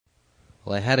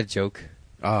Well, I had a joke,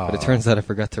 but it Ah. turns out I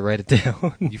forgot to write it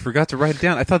down. You forgot to write it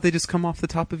down. I thought they just come off the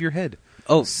top of your head.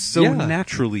 Oh, So yeah.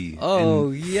 naturally. Oh,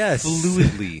 and yes.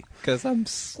 Fluidly. Because I'm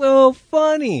so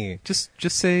funny. Just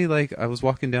say, like, I was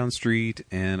walking down the street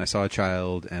and I saw a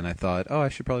child and I thought, oh, I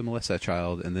should probably molest that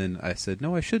child. And then I said,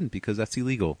 no, I shouldn't because that's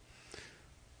illegal.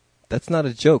 That's not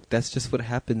a joke. That's just what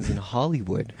happens in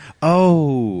Hollywood.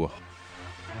 Oh.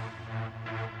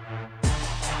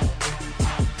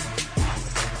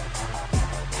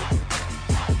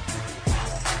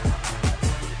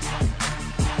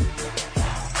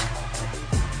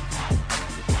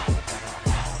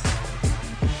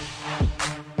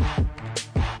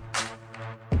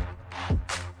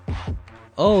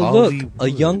 Oh, look, Hollywood. a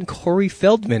young Corey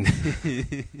Feldman.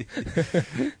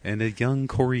 And a young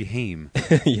Corey Haim.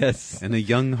 Yes. And a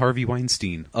young Harvey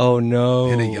Weinstein. Oh, no.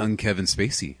 And a young Kevin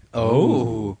Spacey.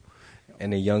 Oh.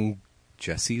 And a young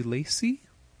Jesse Lacey?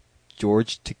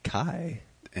 George Takei.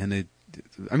 And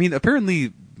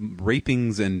apparently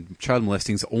rapings and child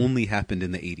molestings only happened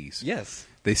in the 80s. Yes.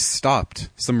 They stopped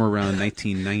somewhere around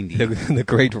 1990. The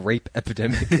great rape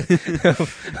epidemic of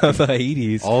the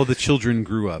 80s. All the children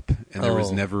grew up, and there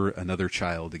was Oh. never another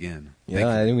child again. Yeah,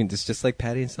 I mean, it's just like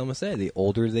Patty and Selma said. The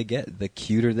older they get, the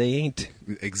cuter they ain't.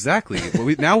 Exactly.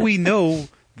 Well, now we know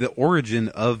the origin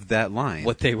of that line.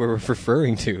 What they were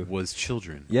referring to was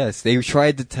children. Yes, they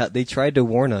tried to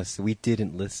warn us. We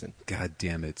didn't listen. God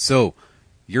damn it. So,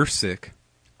 you're sick.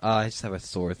 I just have a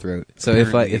sore throat. So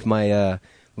if my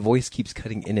voice keeps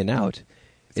cutting in and out,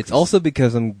 it's also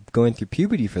because I'm going through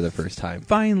puberty for the first time.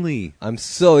 Finally. I'm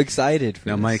so excited for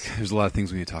Now, this. Mike, there's a lot of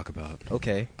things we need to talk about.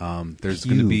 Okay. There's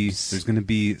going Pubes. to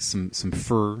be some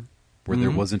fur where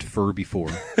there wasn't fur before.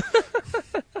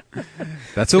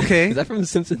 That's okay. Is that from The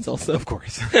Simpsons also? Of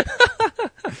course.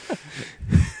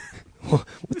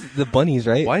 What's the bunnies,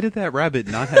 right? Why did that rabbit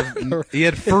not have... He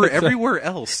had fur everywhere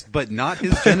else, but not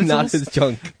his genitals? Not his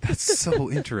junk. That's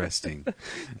so interesting.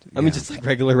 I mean, just like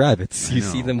regular rabbits. I You know.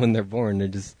 see them when they're born. They're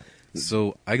just...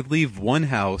 So I leave one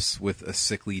house with a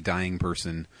sickly, dying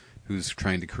person who's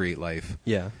trying to create life.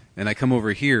 Yeah. And I come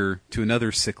over here to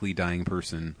another sickly, dying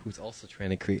person. Who's also trying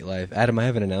to create life. Adam, I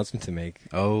have an announcement to make.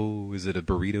 Oh, is it a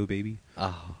burrito, baby?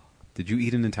 Oh, Did you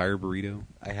eat an entire burrito?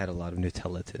 I had a lot of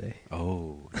Nutella today.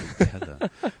 Oh, Nutella.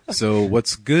 So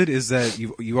what's good is that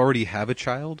you already have a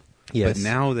child. Yes. But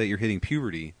now that you're hitting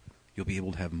puberty, you'll be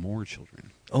able to have more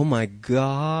children. Oh my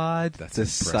God! That's the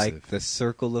impressive. the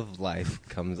circle of life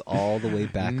comes all the way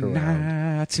back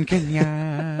around. Nuts in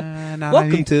Kenya.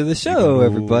 Welcome to the show,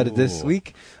 everybody. This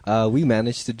week, we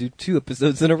managed to do 2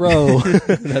 episodes in a row.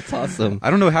 That's awesome. I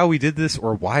don't know how we did this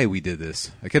or why we did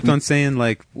this. I kept on saying,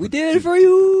 like, We did it for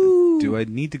you. do I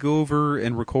need to go over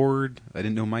and record? I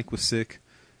didn't know Mike was sick.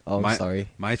 Oh, I'm sorry.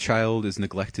 My child is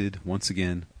neglected once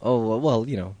again. Oh well,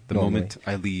 you know. The normally. moment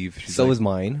I leave, she's So like, is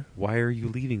mine. Why are you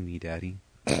leaving me, Daddy?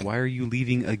 Why are you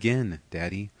leaving again,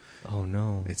 Daddy? Oh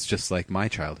no. It's just like my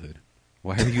childhood.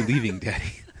 Why are you leaving,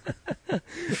 Daddy?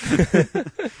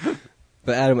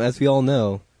 But Adam, as we all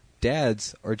know,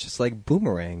 dads are just like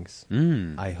boomerangs.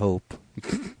 I hope.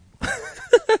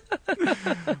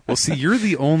 Well, see, you're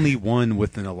the only one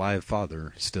with an alive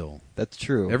father still. That's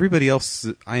true. Everybody else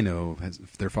I know,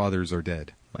 their fathers are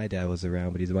dead. My dad was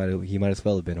around, but he might as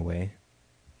well have been away.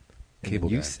 And Cable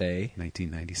then you guy, say,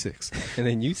 1996. and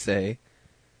then you say,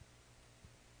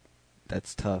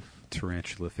 that's tough.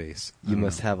 Tarantula face. You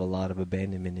must have a lot of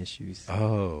abandonment issues.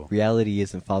 Oh. Reality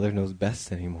isn't father knows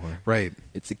best anymore. Right.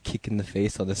 It's a kick in the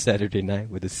face on a Saturday night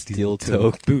with a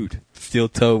steel-toe boot.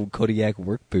 Steel-toe Kodiak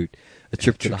work boot. A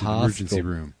trip to the emergency hospital,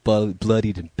 room.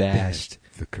 bloodied and bashed.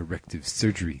 The corrective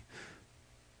surgery.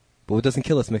 But what doesn't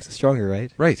kill us makes us stronger,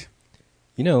 right? Right.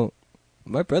 You know,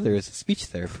 my brother is a speech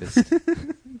therapist.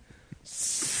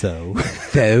 So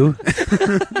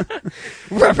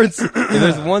reference. If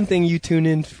there's one thing you tune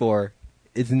in for,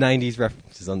 it's 90s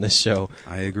references on this show.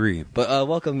 I agree. But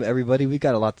welcome everybody. We've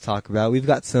got a lot to talk about. We've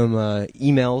got some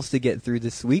emails to get through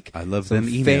this week. I love some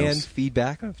them emails. fan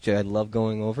feedback, which I love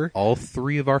going over. All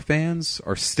 3 of our fans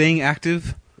are staying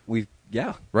active.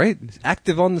 Yeah, Right?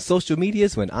 active on the social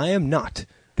medias when I am not.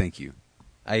 Thank you.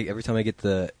 Every time I get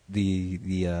the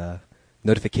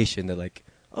notification, they're like,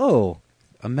 "Oh,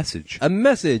 A message. a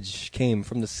message came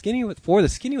from the Skinny with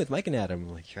Mike and Adam."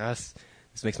 I'm like, yes,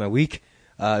 this makes my week.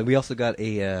 We also got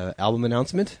a album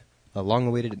announcement, a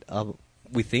long-awaited album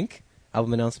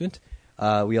announcement.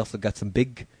 We also got some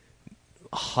big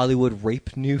Hollywood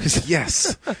rape news.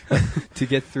 Yes. To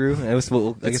get through. And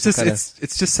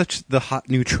It's just such the hot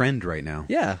new trend right now.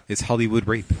 Yeah. It's Hollywood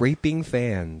rape. Raping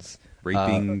fans.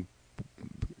 Raping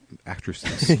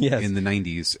actresses Yes. in the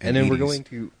 90s and And then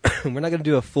 80s. we're not going to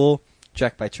do a full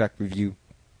track-by-track review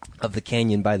of The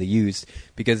Canyon by the Used,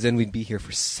 because then we'd be here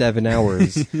for 7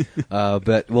 hours.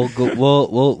 But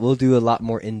we'll do a lot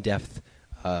more in-depth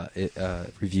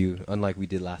review, unlike we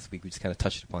did last week. We just kind of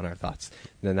touched upon our thoughts.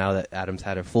 And then now that Adam's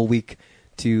had a full week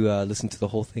to listen to the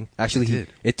whole thing. Actually,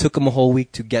 it took him a whole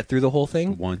week to get through the whole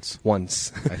thing. Once.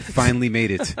 I finally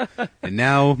made it. And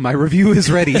now my review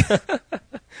is ready.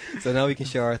 So now we can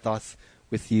share our thoughts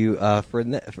with you for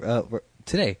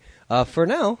today. For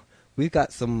now, we've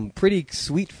got some pretty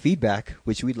sweet feedback,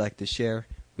 which we'd like to share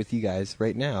with you guys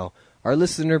right now. Our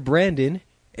listener, Brandon,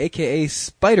 a.k.a.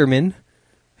 Spider-Man,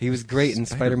 he was great in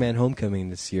Spider-Man Homecoming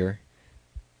this year.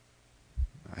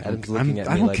 I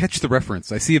don't catch the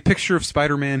reference. I see a picture of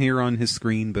Spider-Man here on his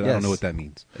screen, but I don't know what that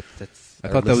means. I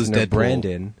thought that was Deadpool.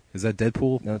 Brandon. Is that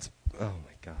Deadpool? No, it's... Oh,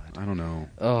 my God. I don't know.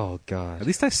 Oh, God. At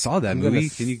least I saw that movie.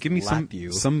 Can you give me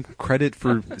some credit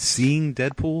for seeing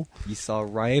Deadpool? You saw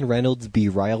Ryan Reynolds be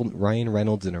Ryan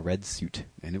Reynolds in a red suit.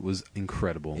 And it was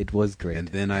incredible. It was great. And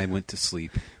then I went to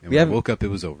sleep. And when I woke up, it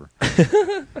was over.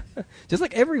 Just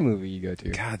like every movie you go to.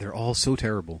 God, they're all so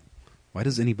terrible. Why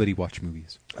does anybody watch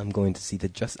movies? I'm going to see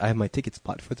I have my ticket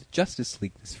spot for the Justice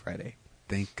League this Friday.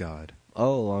 Thank God.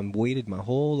 Oh, I'm waited my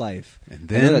whole life. And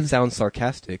then, I know that sounds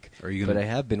sarcastic, but I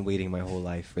have been waiting my whole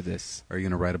life for this. Are you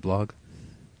going to write a blog?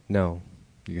 No.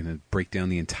 You're going to break down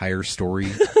the entire story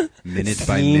minute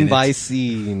by minute? Scene by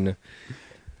scene.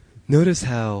 Notice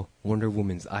how Wonder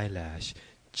Woman's eyelash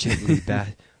gently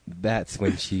bats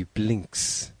when she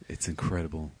blinks. It's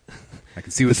incredible. I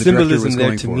can see what the symbolism director was there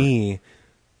going to for. me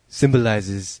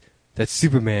symbolizes that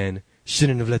Superman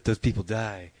shouldn't have let those people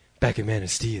die back in Man of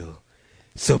Steel.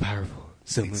 So powerful,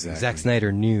 so moving. Zack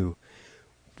Snyder knew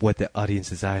what the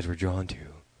audience's eyes were drawn to,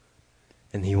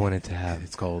 and he wanted to have...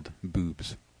 It's called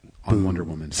boobs on Wonder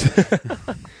Woman.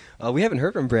 We haven't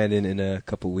heard from Brandon in a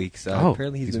couple weeks.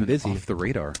 Apparently he's been busy. Off the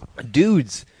radar.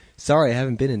 Dudes, sorry I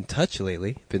haven't been in touch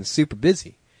lately. Been super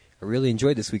busy. I really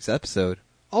enjoyed this week's episode.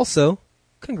 Also,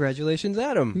 congratulations,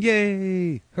 Adam.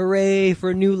 Yay! Hooray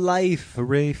for new life.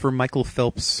 Hooray for Michael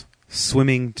Phelps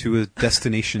swimming to a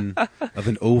destination of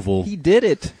an oval. He did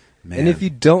it. Man. And if you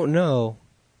don't know,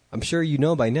 I'm sure you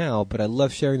know by now, but I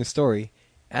love sharing the story.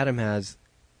 Adam has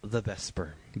the best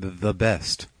sperm. The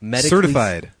best.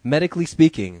 Certified. Medically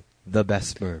speaking, the best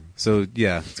sperm. So,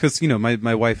 yeah, because,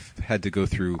 my wife had to go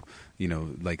through,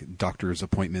 like doctor's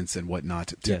appointments and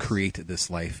whatnot to create this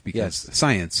life because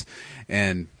science.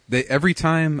 And every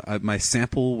time my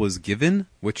sample was given,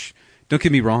 which... Don't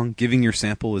get me wrong, giving your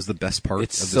sample is the best part of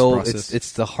this process.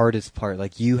 It's the hardest part.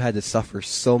 Like, you had to suffer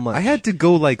so much. I had to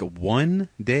go, 1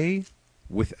 day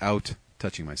without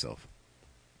touching myself.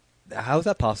 How is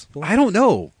that possible? I don't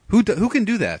know. Who can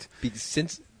do that?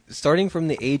 Since starting from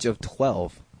the age of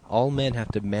 12, all men have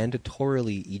to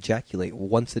mandatorily ejaculate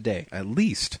once a day. At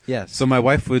least. Yes. So my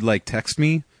wife would, text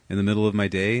me in the middle of my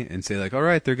day and say, all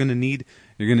right, you're going to need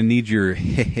your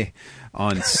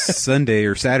on Sunday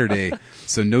or Saturday,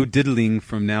 so no diddling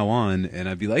from now on. And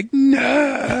I'd be like,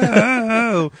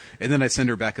 no! And then I'd send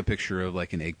her back a picture of,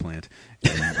 an eggplant.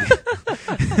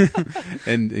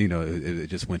 And, it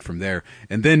just went from there.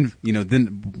 And then,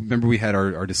 remember we had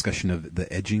our discussion of the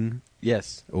edging?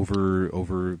 Yes.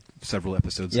 Over several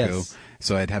episodes ago.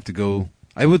 So I'd have to go,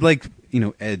 I would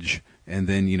edge. And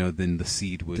then, then the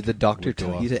seed would. Did the doctor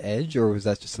tell you to edge, or was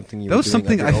that just something you? That was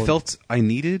something I felt I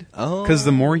needed. Oh, because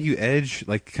the more you edge,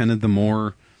 kind of the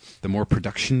more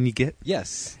production you get.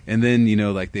 Yes. And then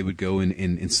they would go and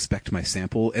inspect my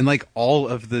sample, and all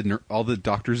the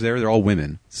doctors there, they're all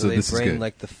women. So they this bring is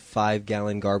good. the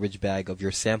 5-gallon garbage bag of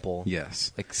your sample.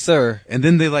 Yes. Sir. And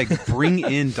then they bring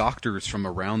in doctors from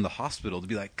around the hospital to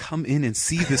be come in and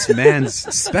see this man's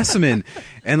specimen,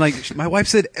 and my wife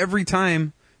said every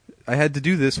time I had to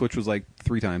do this, which was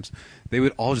 3 times, they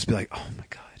would all just be oh my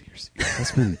God,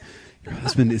 your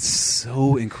husband is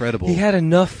so incredible. He had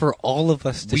enough for all of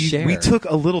us to share. We took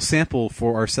a little sample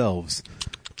for ourselves,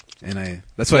 and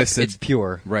that's why I said it's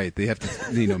pure. Right, they have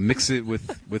to mix it with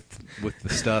the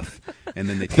stuff, and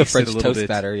then they taste French it a little toast bit.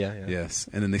 batter, yeah. Yes,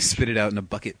 and then they spit it out in a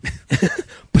bucket.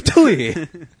 Patooey!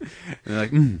 And they're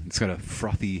it's got a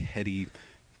frothy, heady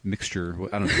mixture.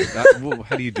 I don't know.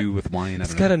 How do you do with wine?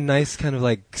 It's got a nice kind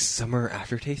of summer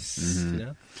aftertaste.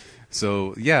 Mm-hmm.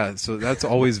 So so that's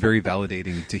always very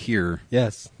validating to hear.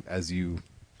 Yes, as you.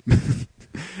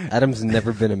 Adam's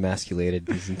never been emasculated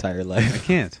his entire life. I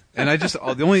can't, and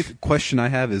the only question I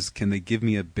have is, can they give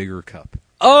me a bigger cup?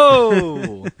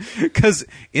 Oh, because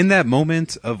in that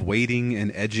moment of waiting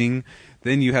and edging,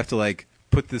 then you have to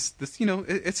put this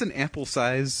it's an ample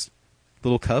size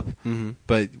little cup,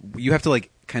 but you have to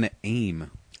kind of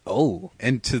aim. Oh.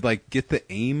 And to get the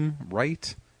aim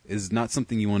right is not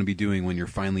something you want to be doing when you're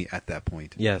finally at that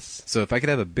point. Yes. So if I could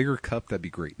have a bigger cup, that'd be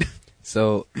great.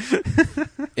 So,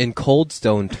 in Cold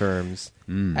Stone terms,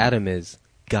 Adam is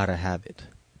gotta have it.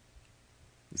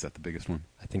 Is that the biggest one?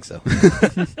 I think so.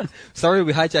 Sorry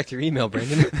we hijacked your email,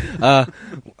 Brandon.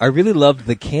 I really loved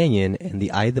The Canyon and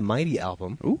the Eye of the Mighty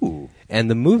album. Ooh.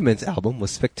 And the Movements album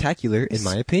was spectacular, in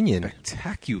my opinion.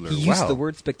 Spectacular. He used the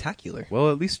word spectacular. Well,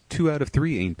 at least 2 out of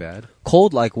 3 ain't bad.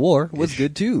 Cold Like War was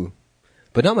good, too.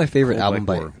 But not my favorite Cold album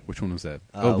Like by... War. Which one was that?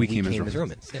 We Came as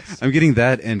Romance. Yes. I'm getting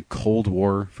that and Cold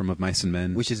War from Of Mice and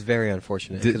Men. Which is very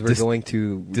unfortunate, because we're going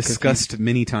to... Discussed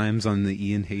many times on the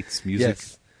Ian Hates Music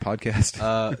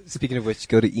podcast. Speaking of which,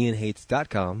 go to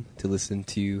ianhates.com to listen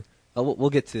to... we'll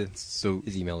get to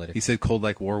his email later. He said Cold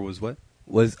Like War was what?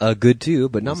 Was good too,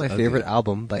 but not Was my favorite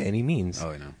album by any means. Oh,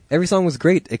 I know. Every song was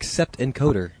great except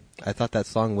Encoder. I thought that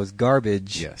song was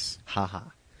garbage. Yes.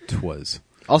 Haha. 'Twas.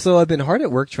 Also, I've been hard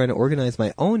at work trying to organize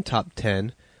my own top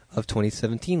 10 of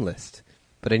 2017 list.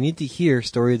 But I need to hear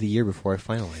Story of the Year before I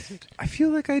finalize it. I feel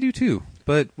like I do too,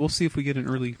 but we'll see if we get an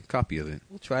early copy of it.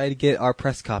 We'll try to get our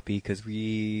press copy because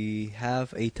we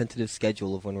have a tentative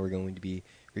schedule of when we're going to be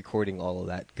recording all of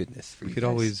that goodness for you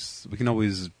guys. We can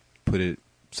always put it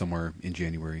somewhere in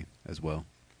January as well.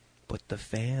 But the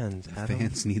fans,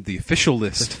 Fans need the official the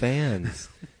list. fans.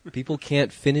 People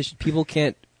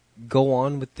can't go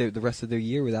on with the rest of their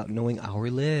year without knowing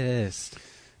our list.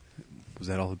 Was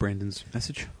that all of Brandon's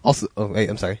message? Also, wait,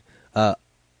 I'm sorry. A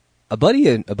buddy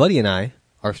and I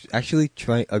are actually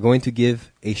going to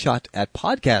give a shot at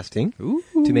podcasting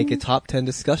to make a top 10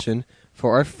 discussion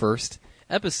for our first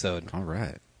episode. All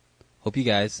right. Hope you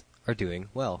guys are doing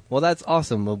well. Well, that's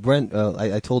awesome. Well,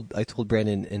 I told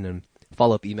Brandon in a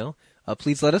follow-up email.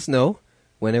 Please let us know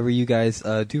whenever you guys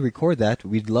do record that.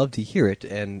 We'd love to hear it,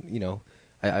 and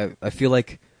I feel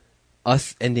like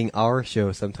us ending our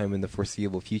show sometime in the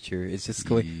foreseeable future is just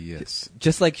going... Yes.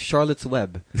 Just like Charlotte's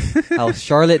Web. How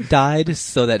Charlotte died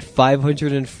so that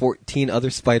 514 other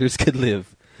spiders could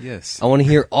live. Yes. I want to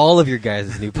hear all of your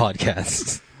guys' new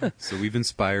podcasts. So we've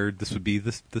inspired... This would be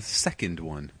the second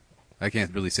one. I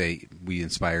can't really say we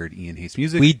inspired Ian Hates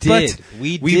Music. We did. But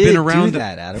we've been around do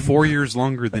that, Adam. 4 years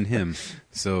longer than him.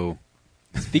 So...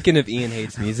 Speaking of Ian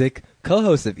Hates Music,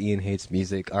 co-host of Ian Hates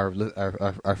Music,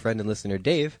 our friend and listener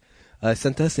Dave,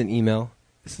 sent us an email.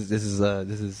 This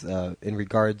is in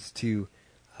regards to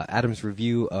Adam's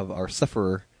review of our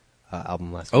Sufferer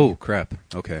album last week. Oh crap!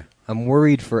 Okay. I'm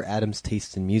worried for Adam's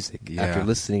taste in music after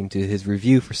listening to his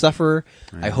review for Sufferer.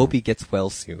 I hope he gets well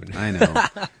soon. I know.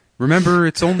 Remember,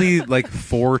 it's only like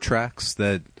 4 tracks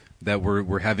that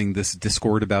we're having this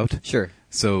discord about. Sure.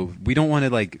 So we don't want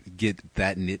to get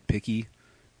that nitpicky,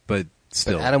 but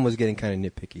still. But Adam was getting kind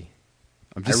of nitpicky.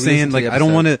 I'm just saying, I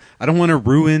don't want to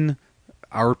ruin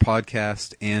our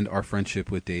podcast and our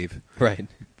friendship with Dave, right?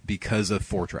 Because of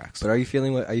 4 tracks. But are you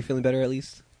feeling better at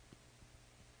least?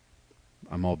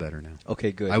 I'm all better now.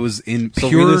 Okay, good. I was in so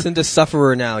pure. So listen to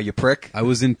Sufferer now, you prick. I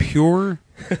was in pure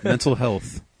mental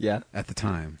health. Yeah. At the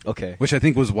time. Okay. Which I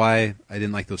think was why I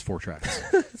didn't like those 4 tracks,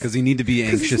 because you need to be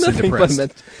anxious and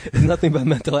depressed. It's nothing but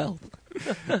mental health.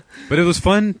 But it was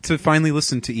fun to finally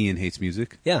listen to Ian Hates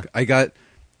Music. Yeah.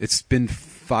 It's been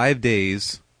 5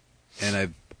 days, and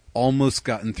I've almost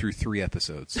gotten through 3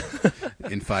 episodes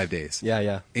in 5 days.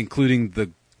 Yeah. Including the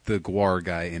Guar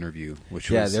guy interview, which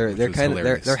was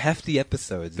hilarious. They're hefty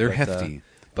episodes. They're hefty.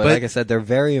 But like I said, they're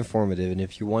very informative, and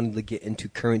if you wanted to get into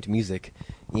current music,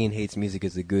 Ian Hates Music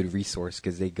is a good resource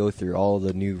because they go through all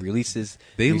the new releases,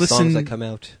 songs that come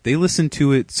out. They listen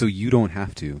to it so you don't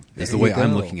have to, is the way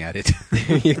I'm looking at it.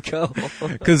 There you go.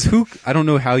 Because I don't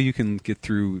know how you can get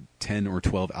through 10 or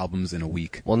 12 albums in a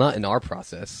week. Well, not in our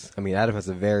process. I mean, Adam has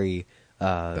a very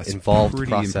involved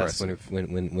process when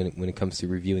it comes to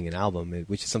reviewing an album,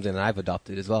 which is something that I've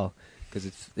adopted as well, because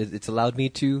it's allowed me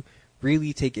to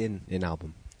really take in an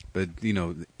album. But,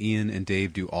 Ian and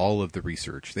Dave do all of the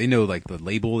research. They know, the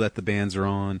label that the bands are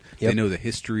on. Yep. They know the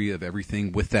history of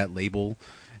everything with that label.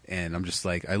 And I'm just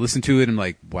I listen to it and I'm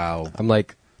like, wow. I'm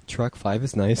like, Truck 5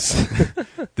 is nice.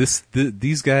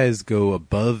 These guys go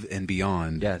above and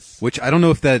beyond. Yes. Which I don't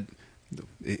know if that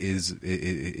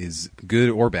is good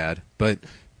or bad, but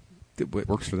it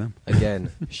works for them.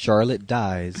 Again, Charlotte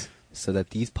dies so that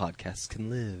these podcasts can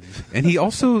live. And he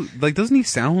also doesn't he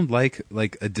sound like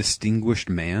a distinguished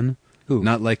man? Who?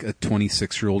 Not like a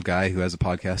 26-year-old guy who has a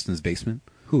podcast in his basement.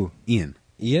 Who? Ian.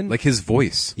 Ian? Like his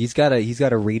voice. He's got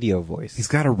a radio voice. He's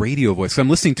got a radio voice. So I'm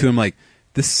listening to him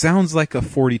this sounds like a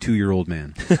 42-year-old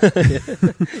man.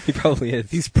 He probably is.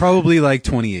 He's probably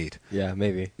 28. Yeah,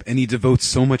 maybe. And he devotes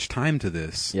so much time to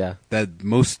this. Yeah. That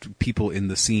most people in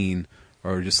the scene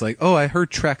Or just like, oh, I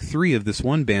heard track 3 of this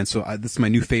one band, so this is my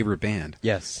new favorite band.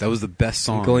 Yes. That was the best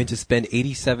song. You're going to spend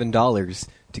 $87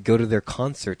 to go to their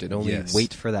concert and only Yes.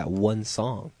 wait for that one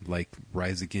song. Like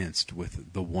Rise Against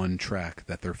with the one track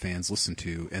that their fans listen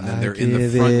to, and then they're I in the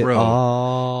give front it row.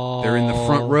 all. They're in the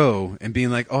front row and being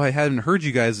like, oh, I hadn't heard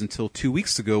you guys until 2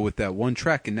 weeks ago with that one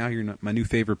track, and now you're not my new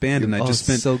favorite band, and I just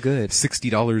spent so good.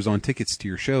 $60 on tickets to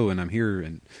your show, and I'm here,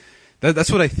 and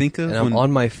that's what I think of. And I'm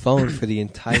on my phone for the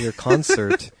entire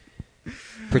concert,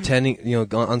 pretending,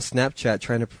 on Snapchat,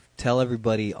 trying to tell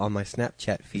everybody on my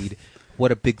Snapchat feed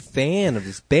what a big fan of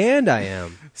this band I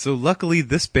am. So luckily,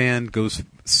 this band goes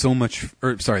this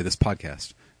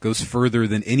podcast goes further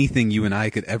than anything you and I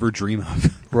could ever dream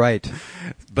of. Right.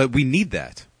 But we need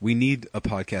that. We need a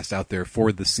podcast out there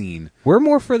for the scene. We're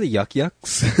more for the yuck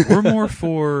yucks. We're more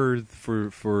for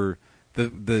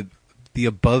the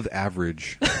above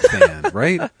average fan,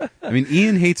 right? I mean,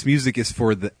 Ian Hates Music is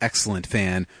for the excellent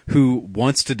fan who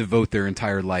wants to devote their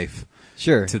entire life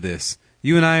Sure. to this.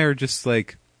 You and I are just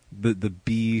like the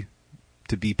B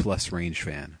to B plus range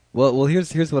fan. Well,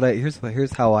 here's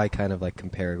how I kind of like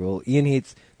compare. Well, Ian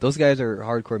Hates, those guys are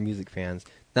hardcore music fans.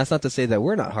 That's not to say that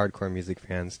we're not hardcore music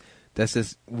fans. That's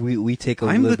just we take a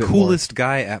I'm little the bit coolest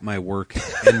guy at my work,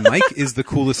 and Mike is the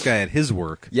coolest guy at his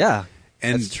work. Yeah,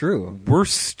 And that's true. We're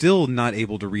still not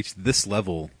able to reach this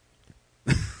level.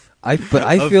 I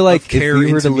feel like care if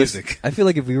we were into to listen, music. I feel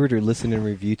like if we were to listen and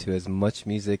review to as much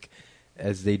music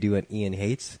as they do at Ian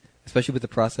Hates, especially with the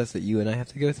process that you and I have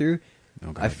to go through,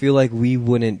 Okay. I feel like we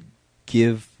wouldn't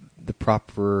give the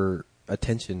proper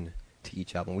attention to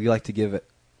each album. We like to give it,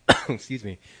 excuse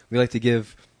me, we like to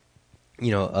give,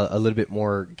 a little bit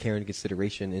more care and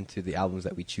consideration into the albums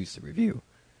that we choose to review.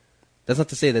 That's not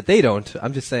to say that they don't.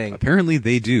 I'm just saying. Apparently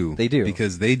they do. They do.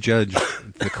 Because they judge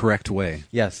the correct way.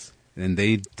 Yes. And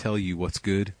they tell you what's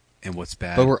good and what's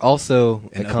bad. But we're also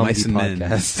And a Of comedy Mice and Men.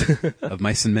 podcast. Of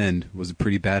Mice and Men was a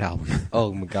pretty bad album.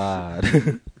 Oh my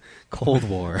God. Cold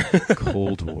War.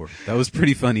 Cold War. That was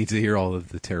pretty funny to hear all of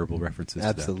the terrible references to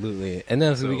Absolutely. And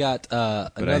then we got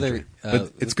that. another.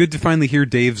 But it's good to finally hear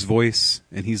Dave's voice,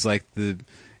 and he's like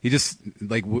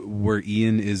where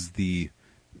Ian is the,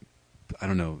 I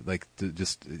don't know, like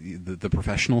the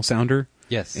professional sounder.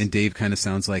 Yes. And Dave kind of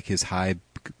sounds like his high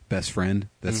best friend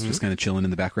that's just kind of chilling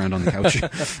in the background on the couch.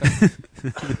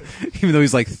 Even though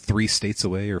he's like 3 states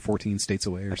away or 14 states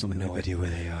away or something like that. No idea where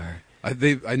they are.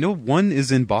 I know one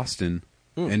is in Boston,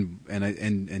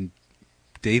 and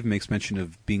Dave makes mention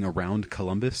of being around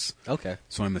Columbus. Okay.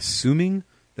 So I'm assuming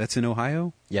that's in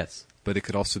Ohio, Yes. but it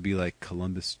could also be like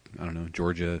Columbus, I don't know,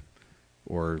 Georgia,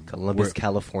 or Columbus,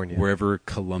 California. wherever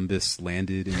Columbus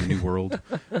landed in the New World.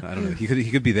 I don't know. He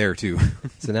could be there too.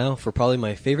 So now for probably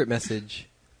my favorite message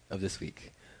of this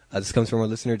week. This comes from our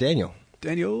listener, Daniel.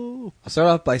 Daniel, I'll start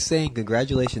off by saying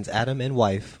congratulations, Adam and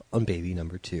wife, on baby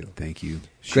number 2. thank you.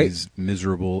 Great. She's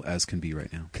miserable as can be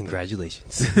right now.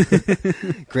 Congratulations.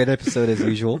 Great episode as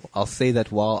usual. I'll say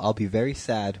that while I'll be very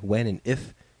sad when and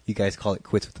if you guys call it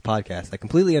quits with the podcast, I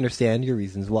completely understand your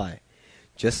reasons why.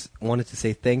 Just wanted to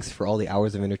say thanks for all the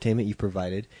hours of entertainment you've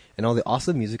provided and all the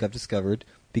awesome music I've discovered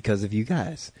because of you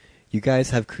guys. You guys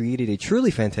have created a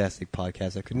truly fantastic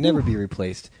podcast that could never be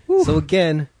replaced. So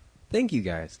again, thank you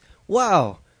guys.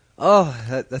 Wow. Oh,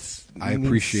 I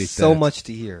appreciate so that. much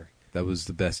to hear. That was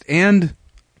the best. And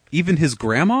even his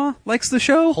grandma likes the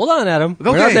show. Hold on, Adam. Okay.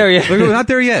 We're not there yet. We're not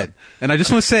there yet. And I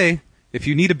just want to say, if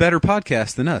you need a better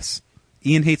podcast than us,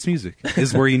 Ian Hates Music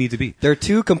is where you need to be. They're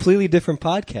 2 completely different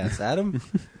podcasts, Adam.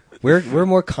 We're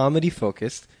more comedy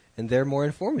focused, and they're more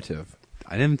informative.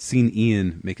 I haven't seen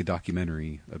Ian make a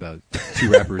documentary about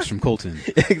 2 rappers from Colton.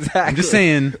 Exactly. I'm just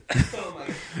saying,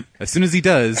 as soon as he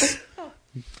does,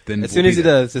 then As soon as he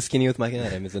does, The Skinny with Mike and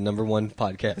Adam is the #1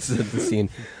 podcast of the scene.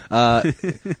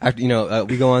 After,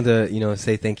 we go on to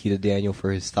say thank you to Daniel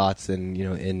for his thoughts and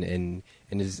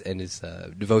his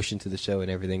devotion to the show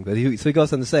and everything. But he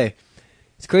goes on to say,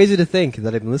 it's crazy to think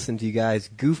that I've been listening to you guys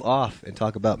goof off and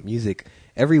talk about music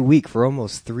every week for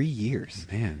almost 3 years.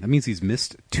 Man, that means he's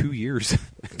missed 2 years.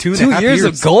 2.5 2 years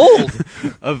of gold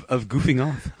of goofing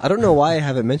off. I don't know why I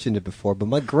haven't mentioned it before, but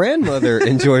my grandmother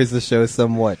enjoys the show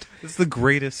somewhat. This is the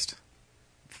greatest.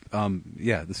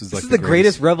 This is This is the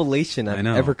greatest revelation I I've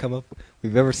know.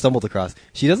 we've ever stumbled across.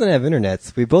 She doesn't have internet.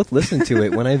 So we both listen to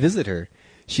it when I visit her.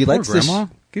 She Poor likes grandma.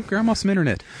 Give grandma some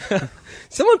internet.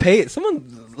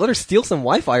 Someone let her steal some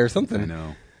Wi-Fi or something. I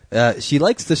know. She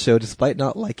likes the show despite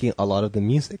not liking a lot of the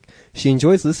music. She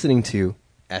enjoys listening to,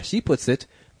 as she puts it,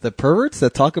 the perverts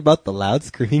that talk about the loud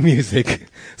screaming music.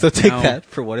 So take Now, that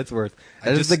for what it's worth.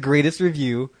 That is the greatest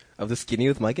review of the Skinny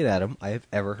with Mike and Adam I have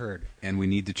ever heard. And we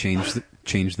need to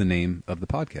change the name of the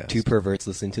podcast. Two perverts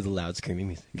listening to the loud screaming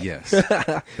music. Yes.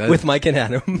 With Mike and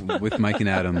Adam. With Mike and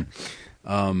Adam.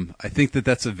 I think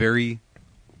that's a very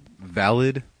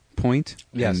valid point.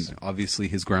 Yes. And obviously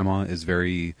his grandma is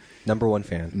very... Number one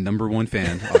fan,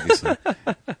 obviously.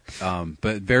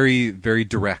 But very, very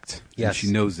direct. Yes. And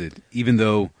she knows it. Even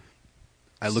though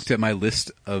I looked at my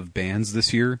list of bands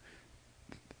this year,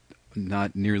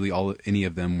 not nearly any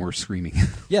of them were screaming.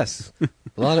 Yes.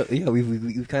 A lot of,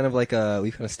 we've kind of like,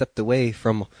 we've kind of stepped away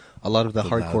from a lot of the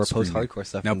hardcore, post-hardcore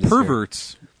stuff. Now,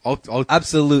 Perverts, I'll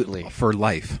absolutely. For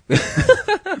life.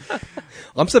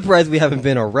 I'm surprised we haven't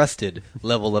been arrested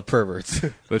level of perverts.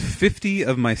 But 50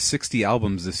 of my 60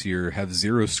 albums this year have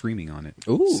zero screaming on it.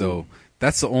 Ooh. So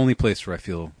that's the only place where I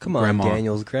feel Come grandma, on,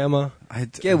 Daniel's grandma.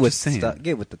 Get with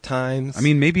the times. I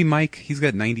mean, maybe Mike, he's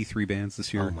got 93 bands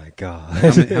this year. Oh my God.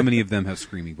 How many of them have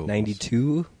screaming vocals?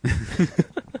 92?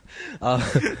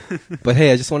 But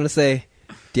hey, I just wanted to say,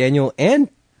 Daniel, and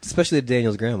especially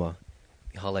Daniel's grandma,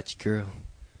 let me holler at your girl.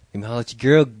 Let me holler at your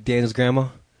girl, Daniel's grandma.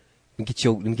 Let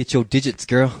me get your digits,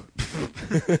 girl.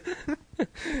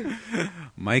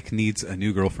 Mike needs a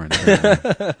new girlfriend.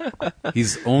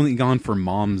 He's only gone for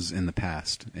moms in the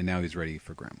past, and now he's ready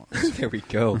for grandmas. There we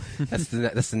go. That's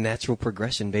the natural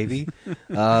progression, baby.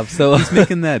 So he's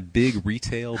making that big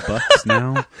retail bucks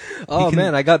now.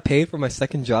 Man, I got paid for my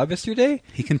second job yesterday.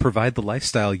 He can provide the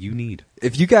lifestyle you need.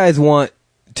 If you guys want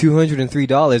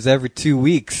 $203 every 2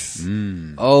 weeks.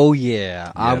 Oh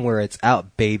yeah, I'm where it's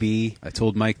out, baby. I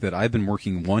told Mike that I've been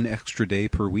working one extra day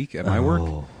per week at my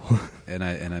work, and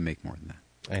I make more than that.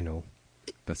 I know.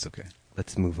 That's okay.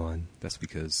 Let's move on. That's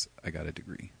because I got a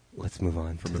degree. Let's move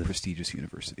on from a prestigious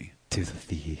university to the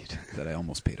feed that I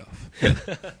almost paid off.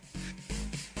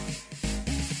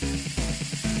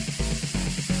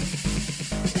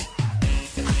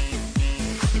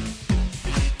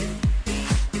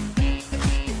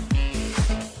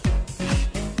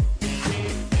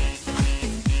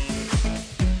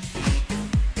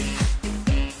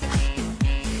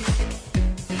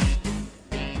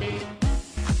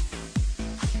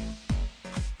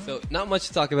 Not much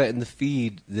to talk about in the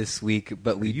feed this week,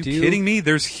 but Are you kidding me?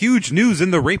 There's huge news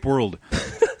in the rape world.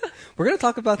 We're going to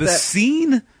talk about the that. The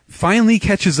scene finally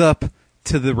catches up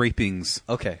to the rapings.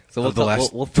 Okay, so we'll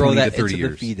throw throw that into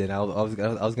years. the feed. And I was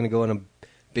going to go on a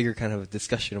bigger kind of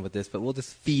discussion with this, but we'll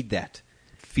just feed that.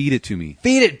 Feed it to me.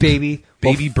 Feed it, baby.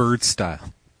 Baby bird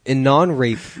style. In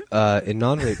non-rape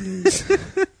news.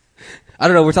 I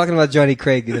don't know. We're talking about Johnny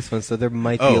Craig in this one, so there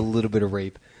might be a little bit of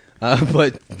rape.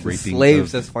 But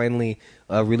Slaves has finally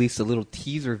released a little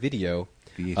teaser video,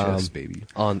 VHS baby,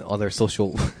 on their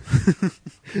social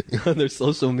on their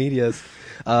social medias.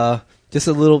 Just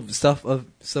a little stuff of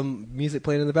some music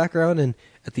playing in the background, and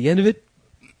at the end of it,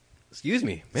 excuse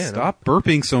me, man, stop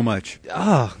burping so much.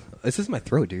 This is my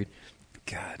throat, dude.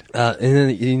 God. And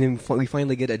then we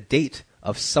finally get a date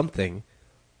of something,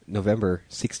 November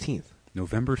 16th.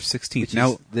 November 16th. Which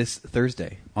now is this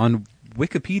Thursday. On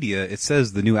Wikipedia, it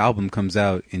says the new album comes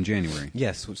out in January.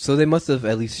 Yes, so they must have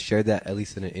at least shared that at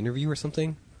least in an interview or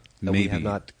something that Maybe. we have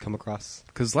not come across.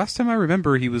 Because last time I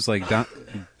remember, he was like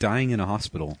dying in a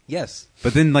hospital. Yes,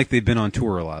 but then like they've been on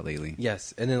tour a lot lately.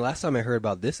 Yes, and then last time I heard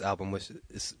about this album, which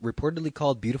is reportedly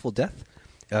called "Beautiful Death."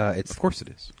 Of course it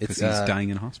is. Because he's dying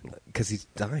in a hospital. Because he's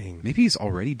dying. Maybe he's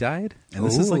already died, and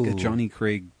this is like a Johnny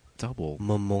Craig double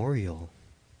memorial.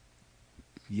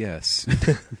 Yes.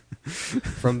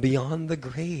 From beyond the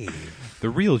grave. The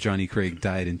real Johnny Craig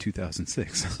died in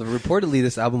 2006. So reportedly,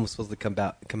 this album was supposed to come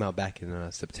out back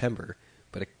in September,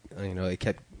 but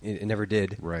it never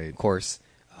did. Right. Of course.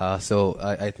 So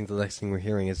I think the next thing we're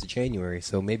hearing is January.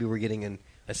 So maybe we're getting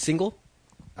a single,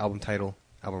 album title,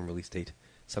 album release date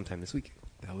sometime this week.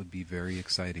 That would be very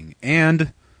exciting.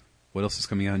 And what else is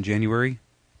coming out in January?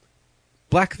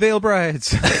 Black Veil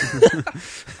Brides.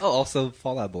 Also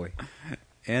Fall Out Boy.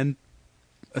 And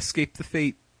Escape the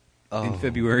Fate in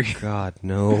February. God,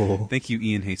 no. Thank you,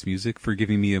 Ian Hates Music, for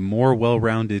giving me a more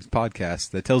well-rounded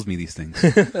podcast that tells me these things.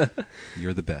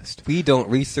 You're the best. We don't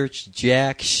research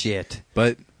jack shit.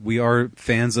 But we are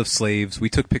fans of Slaves. We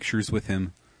took pictures with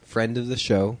him. Friend of the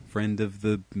show. Friend of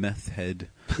the meth head.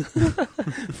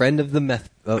 Friend of the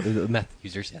meth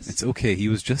users, yes. It's okay. He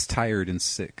was just tired and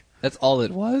sick. That's all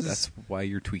it was? That's why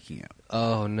you're tweaking out.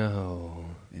 Oh, no.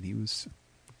 And he was...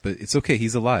 But it's okay.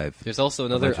 He's alive. There's also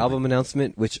another album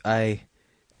announcement, which I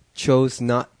chose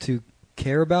not to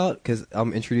care about because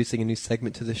I'm introducing a new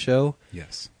segment to the show.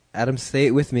 Yes. Adam, say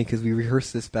it with me because we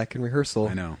rehearsed this back in rehearsal.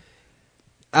 I know.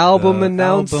 Album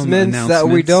announcements that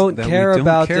we don't care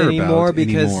about anymore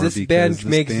because this band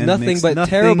makes nothing but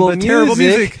terrible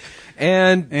music.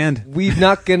 And we're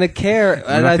not gonna care.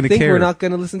 And I think we're not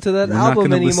gonna listen to that album anymore. We're not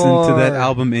gonna listen to that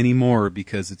album anymore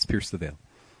because it's Pierce the Veil.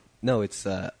 No, it's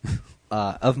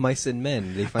Of Mice and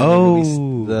Men. They finally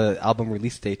released the album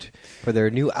release date for their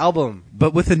new album,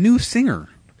 but with a new singer.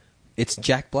 It's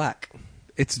Jack Black.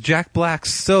 It's Jack Black.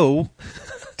 So,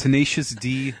 Tenacious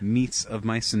D meets Of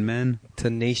Mice and Men.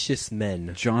 Tenacious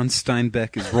Men. John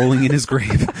Steinbeck is rolling in his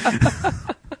grave.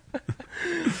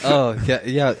 Oh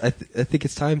yeah. I think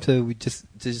it's time to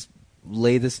just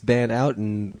lay this band out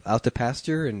to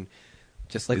pasture, and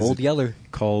just like Old Yeller.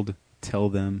 Called Tell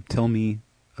Me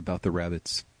About the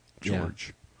Rabbits,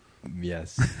 George. Yeah.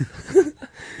 Yes.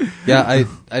 Yeah,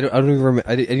 I don't even remember.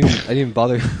 I didn't even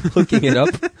bother looking it up.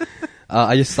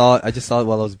 I just saw it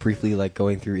while I was briefly like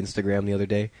going through Instagram the other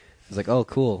day. I was like, oh,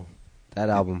 cool, that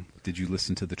album. Did you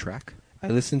listen to the track? I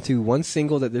listened to one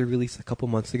single that they released a couple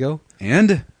months ago.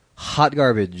 And hot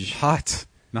garbage. Hot,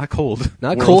 not cold.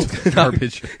 Not world cold.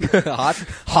 Garbage.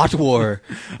 Hot war.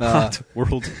 Hot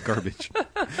world garbage.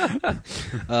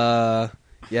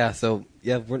 Yeah. So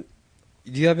yeah, do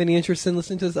you have any interest in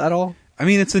listening to this at all? I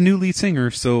mean, it's a new lead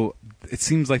singer, so it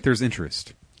seems like there's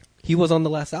interest. He was on the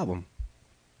last album.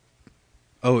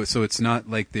 Oh, so it's not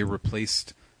like they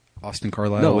replaced Austin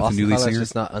Carlisle with a new lead singer? No,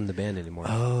 just not on the band anymore.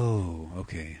 Oh,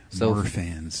 okay. So, more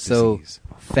fans. So, disease.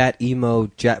 Fat Emo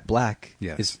Jack Black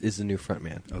Yes. is the new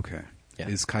frontman. Okay. Yeah.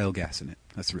 Is Kyle Gass in it?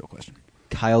 That's the real question.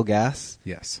 Kyle Gass?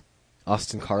 Yes.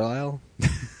 Austin Carlisle?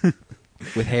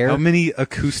 With hair? How many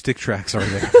acoustic tracks are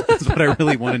there? That's what I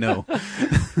really want to know.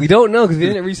 We don't know because we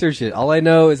didn't research it. All I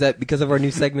know is that because of our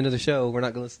new segment of the show, we're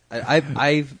not going to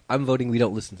I'm voting we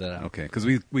don't listen to that album. Okay, because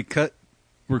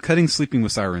we're cutting Sleeping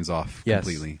with Sirens off Yes.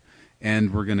 completely.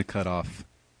 And we're going to cut off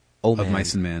Oh, Of man.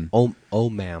 Mice and Men. Oh,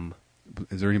 ma'am.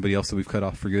 Is there anybody else that we've cut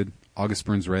off for good? August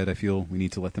Burns Red, I feel we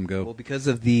need to let them go. Well, because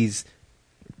of these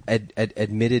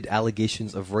admitted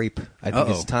allegations of rape, I think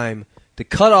it's time to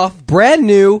cut off Brand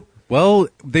New. Well,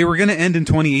 they were going to end in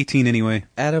 2018 anyway.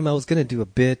 Adam, I was going to do a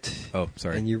bit. Oh,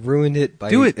 sorry. And you ruined it by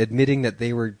admitting that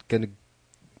they were going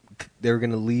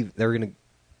to leave. They were going to.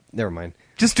 Never mind.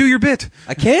 Just do your bit.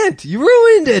 I can't. You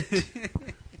ruined it.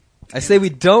 I say we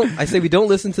don't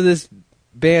listen to this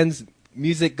band's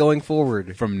music going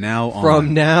forward. From now on.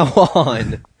 From now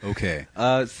on. Okay.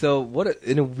 So what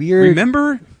in a weird.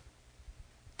 Remember,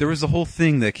 there was a whole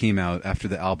thing that came out after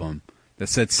the album that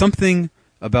said something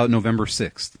about November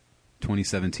 6th,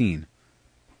 2017.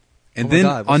 And then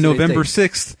on November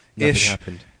 6th-ish,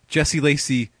 Jesse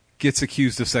Lacey gets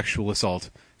accused of sexual assault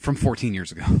from 14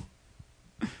 years ago.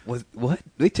 What?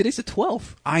 Wait, today's the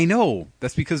 12th. I know.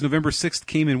 That's because November 6th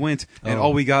came and went, and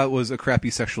all we got was a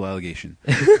crappy sexual allegation.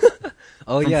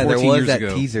 Oh, yeah, there was that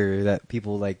ago. teaser that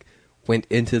people, like, went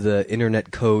into the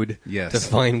internet code Yes. to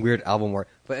find weird album art.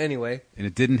 But anyway. And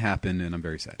it didn't happen, and I'm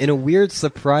very sad. In a weird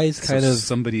surprise kind of...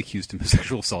 somebody accused him of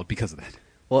sexual assault because of that.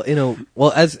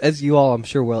 Well, as you all, I'm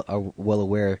sure, are well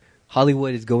aware,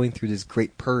 Hollywood is going through this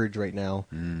great purge right now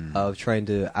of trying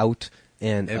to out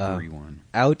everyone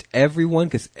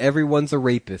because everyone's a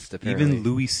rapist. Apparently, even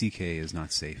Louis C.K. is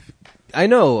not safe. I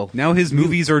know. Now his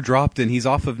movies are dropped and he's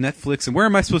off of Netflix. And where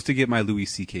am I supposed to get my Louis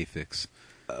C.K. fix?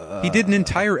 He did an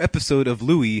entire episode of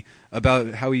Louis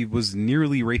about how he was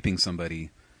nearly raping somebody.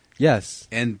 Yes,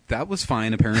 and that was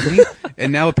fine apparently.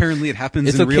 And now apparently it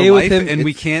happens in real life, and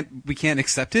we can't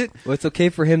accept it. Well, it's okay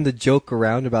for him to joke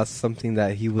around about something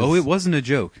that he was. Oh, it wasn't a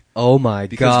joke. Oh my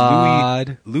God!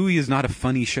 Because Louis is not a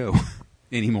funny show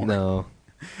anymore. No.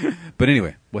 But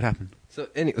anyway, what happened? So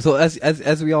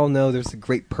as we all know, there's a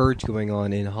great purge going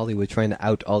on in Hollywood, trying to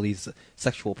out all these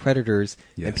sexual predators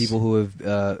and people who have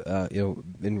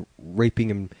been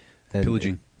raping and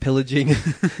pillaging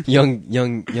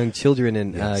young children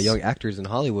and young actors in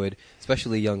Hollywood,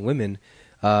 especially young women.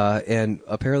 And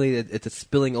apparently it's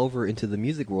spilling over into the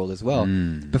music world as well.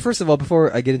 But first of all,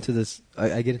 before I get into this,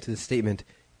 I get into this statement.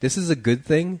 This is a good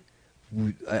thing.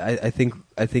 I think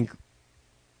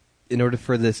in order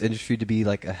for this industry to be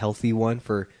like a healthy one,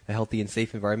 for a healthy and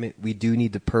safe environment, we do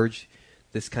need to purge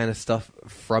this kind of stuff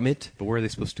from it. But where are they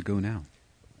supposed to go now?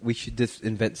 We should just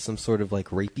invent some sort of like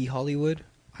rapey Hollywood,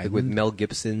 like with Mel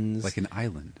Gibson's, like an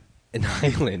island. An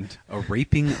island, a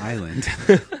raping island,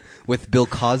 with Bill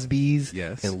Cosby's,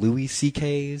 yes, and Louis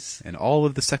C.K.'s, and all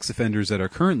of the sex offenders that are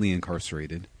currently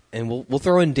incarcerated. And we'll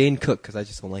throw in Dane Cook because I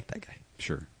just don't like that guy.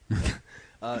 Sure.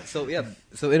 So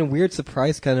in a weird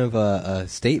surprise kind of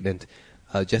statement,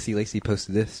 Jesse Lacey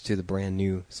posted this to the brand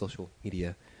new social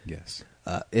media. Yes.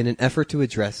 In an effort to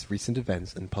address recent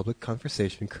events and public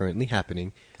conversation currently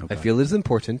happening, I feel it is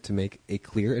important to make a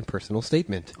clear and personal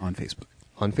statement. On Facebook.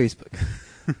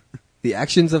 The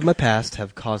actions of my past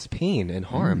have caused pain and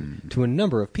harm to a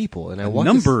number of people, and I want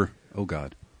number. Oh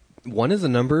God. One is a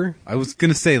number. I was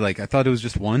gonna say, like, I thought it was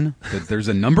just one, but there's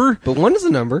a number. But one is a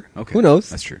number. Okay. Who knows?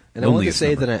 That's true. And I want to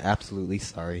say that I'm absolutely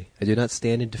sorry. I do not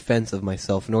stand in defense of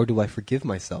myself, nor do I forgive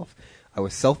myself. I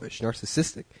was selfish,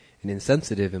 narcissistic, and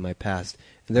insensitive in my past,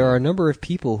 and there are a number of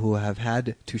people who have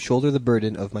had to shoulder the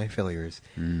burden of my failures.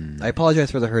 I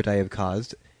apologize for the hurt I have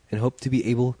caused, and hope to be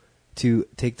able to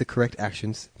take the correct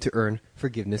actions to earn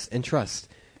forgiveness and trust.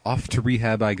 Off to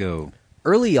rehab I go.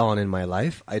 Early on in my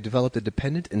life, I developed a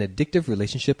dependent and addictive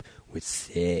relationship with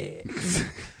sex.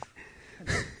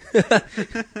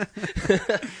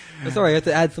 I'm sorry, I have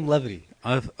to add some levity.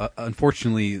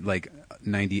 Unfortunately, like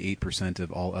 98%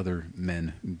 of all other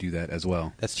men do that as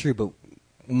well. That's true, but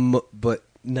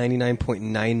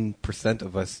 99.9%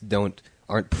 of us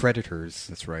aren't predators.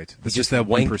 That's right. It's just that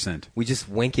 1%. We just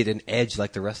wank it an edge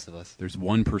like the rest of us. There's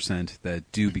 1%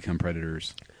 that do become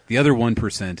predators. The other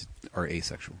 1% are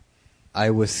asexual. I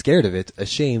was scared of it,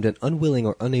 ashamed, and unwilling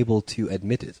or unable to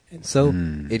admit it. And so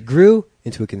it grew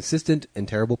into a consistent and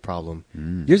terrible problem.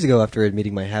 Years ago, after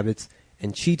admitting my habits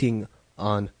and cheating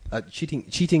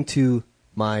to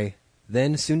my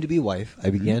then soon-to-be wife,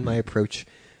 I began my approach.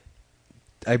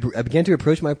 I began to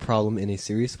approach my problem in a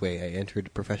serious way. I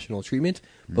entered professional treatment,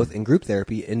 both in group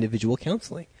therapy and individual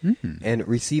counseling, and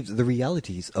received the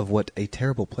realities of what a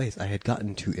terrible place I had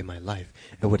gotten to in my life,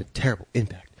 and what a terrible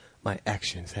impact my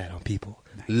actions had on people.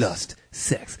 Nice. Lust,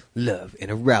 sex, love,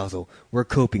 and arousal were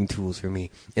coping tools for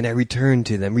me, and I returned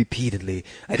to them repeatedly.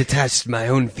 I detached my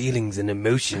own feelings and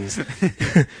emotions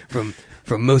from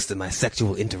most of my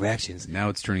sexual interactions. Now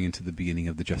it's turning into the beginning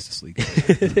of the Justice League.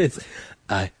 It is.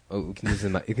 You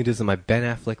can do this in my Ben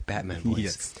Affleck Batman voice.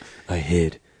 Yes. I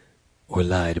hid or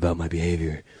lied about my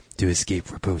behavior to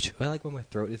escape reproach. I like when my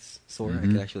throat is sore. I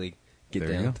can actually get There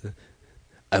you down go. to...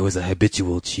 I was a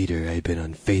habitual cheater. I had been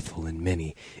unfaithful in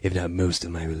many, if not most,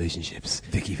 of my relationships.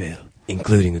 Vicky Vale.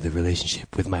 Including the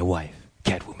relationship with my wife,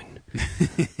 Catwoman,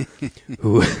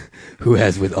 who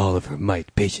has, with all of her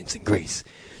might, patience, and grace,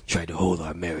 tried to hold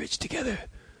our marriage together,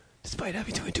 despite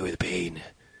having to endure the pain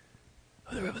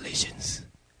of the revelations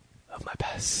of my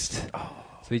past. Oh.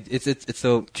 So it's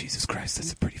so... Jesus Christ,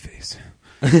 that's a pretty face.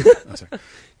 Oh, sorry.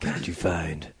 Can't you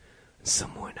find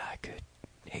someone I could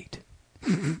hate?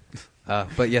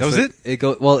 But yes, that was it. It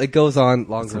goes on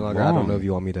longer and longer. long. I don't know if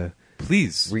you want me to.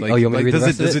 Please. You want me to read the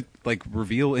rest does of it like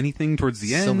reveal anything towards the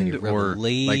So end, many or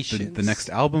like the next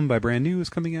album by Brand New is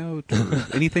coming out, or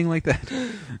anything like that?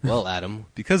 Well, Adam,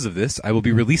 because of this, I will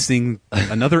be releasing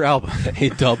another album, a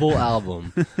double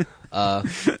album.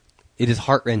 It is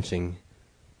heart-wrenching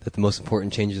that the most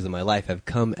important changes in my life have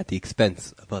come at the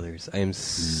expense of others. I am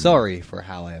sorry for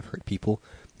how I have hurt people,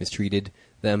 mistreated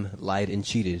them, lied, and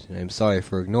cheated, and I am sorry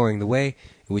for ignoring the way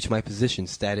in which my position,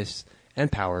 status,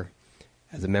 and power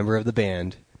as a member of the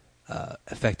band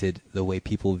affected the way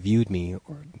people viewed me.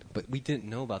 But we didn't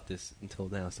know about this until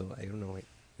now, so I don't know.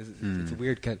 It's a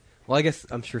weird kind. Well, I guess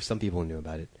I'm sure some people knew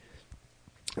about it.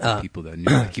 People that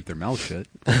knew how to keep their mouths shut.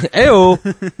 Ew!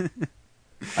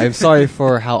 I am sorry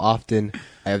for how often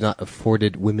I have not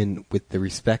afforded women with the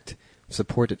respect,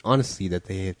 support, and honesty that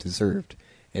they have deserved,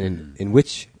 and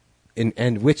which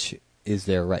is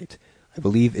their right. I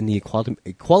believe in the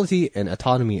equality and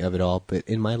autonomy of it all, but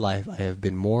in my life I have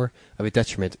been more of a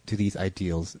detriment to these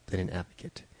ideals than an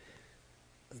advocate.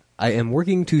 I am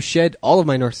working to shed all of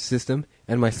my narcissism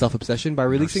and my self-obsession by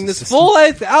releasing this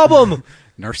full-length album!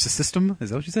 Narcissism? Is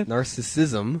that what you said?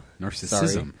 Narcissism. Narcissism.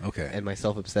 Sorry, okay. And my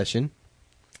self-obsession.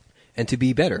 And to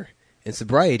be better. In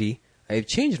sobriety, I have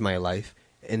changed my life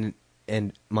and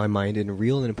my mind in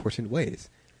real and important ways.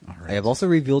 All right. I have also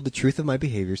revealed the truth of my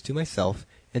behaviors to myself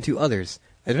and to others.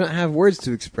 I do not have words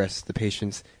to express the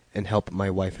patience and help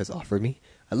my wife has offered me.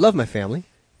 I love my family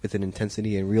with an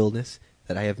intensity and realness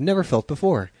that I have never felt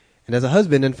before. And as a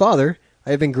husband and father, I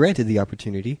have been granted the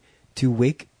opportunity to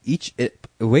wake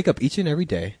up each and every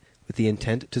day with the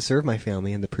intent to serve my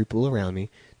family and the people around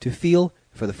me, to feel,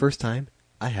 for the first time,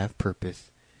 I have purpose.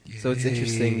 Yay. So it's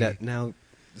interesting that now...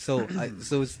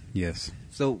 Yes.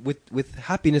 So with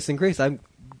happiness and grace, I'm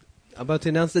about to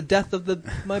announce the death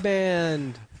of my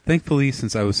band. Thankfully,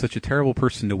 since I was such a terrible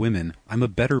person to women, I'm a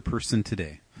better person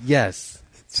today. Yes.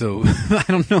 So I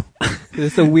don't know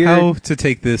It's a weird how to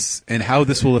take this and how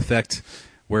this will affect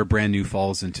where Brand New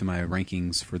falls into my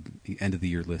rankings for the end of the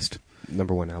year list.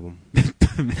 number one album.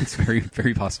 It's very,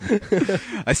 very possible.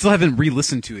 I still haven't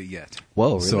re-listened to it yet.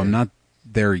 Whoa, really? So I'm not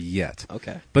there yet.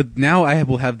 Okay. But now I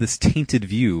will have this tainted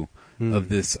view of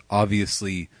this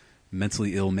obviously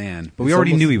mentally ill man. But we It's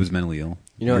already almost- knew he was mentally ill.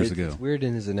 You know, years ago. it's weird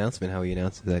in his announcement how he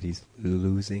announces that he's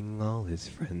losing all his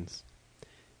friends.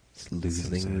 He's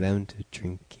losing them to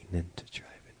drinking and to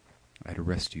driving. I'd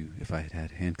arrest you if I had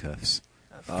had handcuffs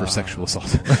for sexual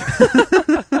assault.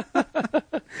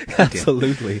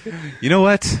 Absolutely. You know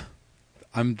what?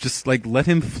 I'm just like, let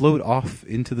him float off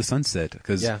into the sunset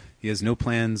because he has no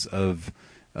plans of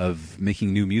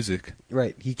making new music.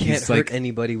 Right. He can't hurt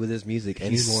anybody with his music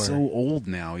anymore. He's so old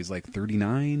now. He's like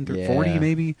 39, 40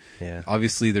 maybe. Yeah.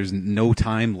 Obviously, there's no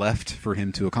time left for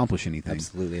him to accomplish anything.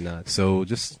 Absolutely not. So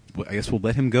just, I guess we'll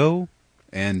let him go.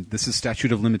 And this is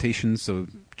statute of limitations, so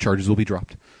charges will be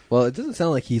dropped. Well, it doesn't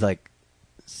sound like he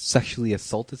sexually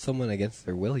assaulted someone against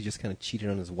their will. He just kind of cheated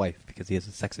on his wife because he has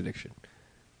a sex addiction.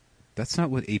 That's not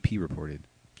what AP reported.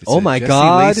 It Oh said my Jesse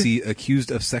God! Lacey accused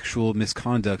of sexual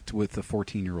misconduct with a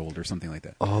 14-year-old or something like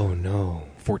that. Oh no!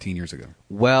 14 years ago.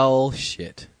 Well,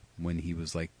 shit. When he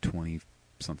was like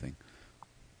 20-something.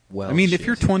 Well, I mean, shit. if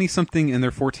you're 20-something and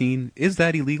they're 14, is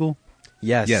that illegal?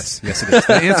 Yes. Yes, it is.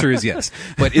 The answer is yes.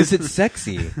 But is it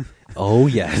sexy? Oh,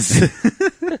 yes.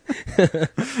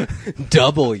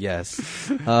 Double yes.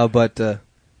 But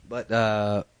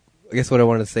I guess what I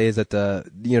want to say is that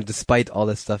despite all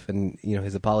this stuff and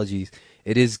his apologies,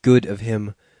 it is good of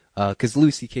him because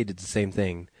Louis C.K. did the same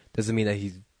thing. Doesn't mean that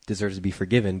he deserves to be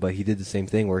forgiven, but he did the same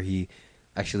thing where he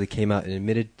actually came out and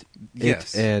admitted it.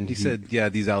 Yes. And he said, yeah,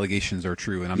 these allegations are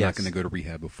true, and I'm not going to go to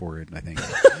rehab before it, I think.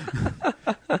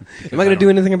 I'm not going to do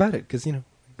anything about it because,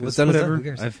 what's done is done. Whatever. Who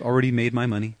cares? I've already made my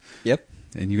money. Yep.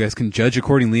 And you guys can judge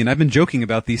accordingly, and I've been joking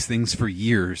about these things for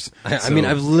years. I mean,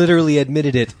 I've literally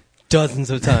admitted it dozens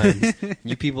of times.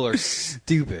 You people are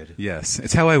stupid. Yes.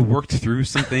 It's how I worked through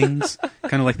some things,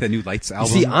 kind of like that new Lights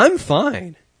album. See, I'm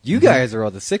fine. You guys are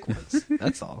all the sick ones.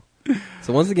 That's all.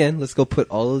 So once again, let's go put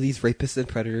all of these rapists and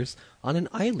predators on an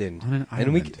island.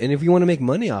 And if you want to make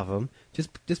money off them,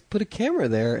 just put a camera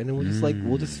there, and then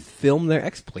we'll just film their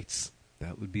exploits.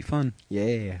 That would be fun.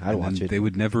 Yeah, I'd watch it. They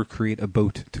would never create a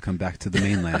boat to come back to the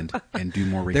mainland and do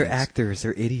more rapes. They're actors.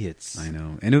 They're idiots. I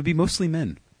know. And it would be mostly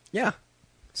men. Yeah.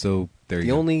 So there you go.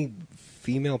 go. The only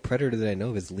female predator that I know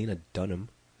of is Lena Dunham.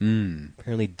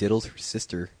 Apparently diddles her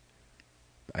sister.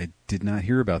 I did not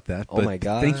hear about that. Oh but my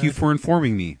God. Thank you for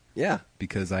informing me. Yeah.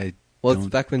 Because I it's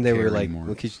back when they were like,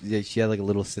 anymore. she had like a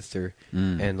little sister,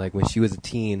 and like when she was a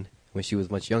teen, when she was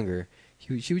much younger,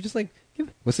 she was just like,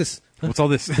 what's this? Huh? What's all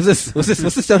this? What's this?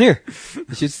 What's this down here?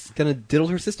 And she just kind of diddled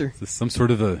her sister. Is this some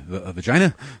sort of a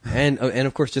vagina? And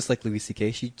of course, just like Louis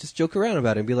C.K., she just joke around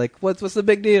about it and be like, what's the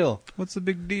big deal? What's the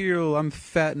big deal? I'm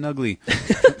fat and ugly.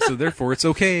 So therefore it's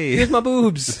okay. Here's my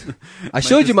boobs. I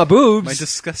showed you my boobs. My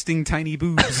disgusting tiny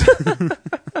boobs.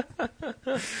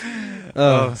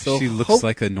 So she looks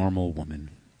like a normal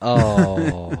woman.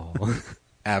 Oh.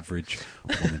 Average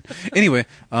woman. Anyway,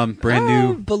 brand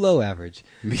new. Below average.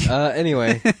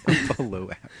 Anyway. Below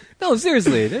average. No,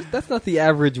 seriously. That's not the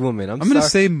average woman. I'm going to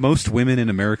say most women in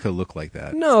America look like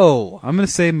that. No. I'm going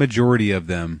to say majority of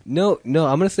them. No. I'm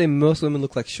going to say most women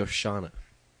look like Shoshana.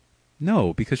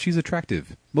 No, because she's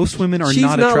attractive. Most women are She's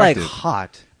not not attractive. like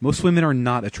hot. Most women are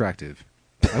not attractive.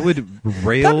 I would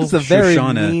rail That is a very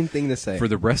Shoshana mean thing to say. for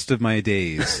the rest of my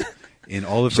days in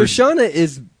all of her Shoshana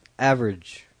is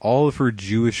average. all of her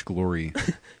Jewish glory.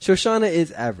 Shoshana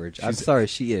is average. I'm sorry,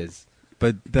 she is.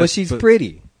 But she's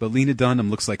pretty. But Lena Dunham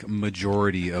looks like a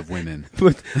majority of women.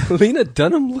 But Lena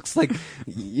Dunham looks like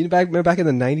remember back in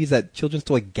the 90s that children's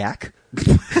toy Gak?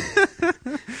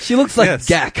 She looks like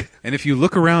Gak. And if you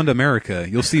look around America,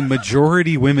 you'll see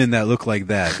majority women that look like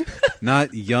that.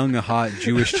 Not young, hot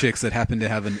Jewish chicks that happen to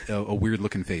have a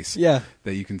weird-looking face. Yeah.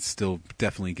 That you can still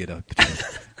definitely get up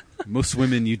to. Most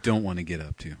women you don't want to get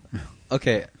up to.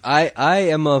 Okay, I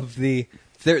am of the...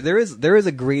 There is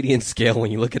a gradient scale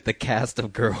when you look at the cast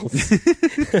of girls.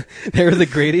 There is a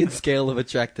gradient scale of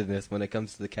attractiveness when it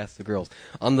comes to the cast of girls.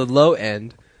 On the low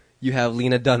end, you have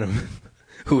Lena Dunham,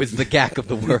 who is the Gak of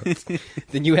the world.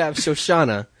 Then you have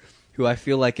Shoshana, who I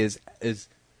feel like is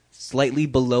slightly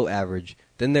below average.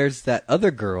 Then there's that other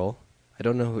girl, I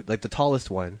don't know who, like the tallest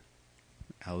one.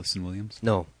 Allison Williams?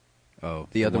 No. Oh,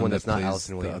 the other one that's not plays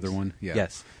Allison Williams. The other one? Yeah.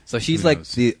 Yes. So she's like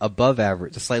the above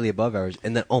average, slightly above average,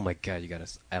 and then, oh my God, you got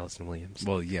Allison Williams.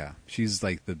 Well, yeah. She's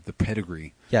like the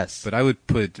pedigree. Yes. But I would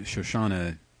put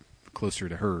Shoshana closer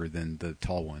to her than the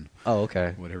tall one. Oh,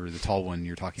 okay. Whatever the tall one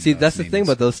you're talking about. See, that's the thing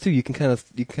about those two. You can kind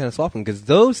of swap them because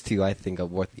those two, I think, are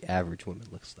what the average woman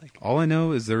looks like. All I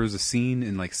know is there was a scene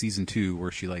in like season 2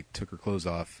 where she like took her clothes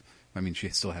off. I mean, she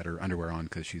still had her underwear on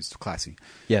because she's classy.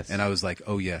 Yes. And I was like,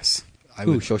 oh yes.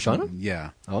 Shoshana? Yeah.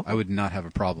 Oh. I would not have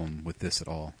a problem with this at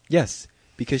all. Yes,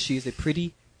 because she is a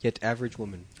pretty yet average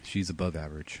woman. She's above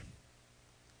average.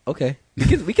 Okay,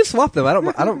 we can swap them. I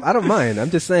don't mind.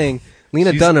 I'm just saying,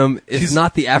 Lena Dunham is she's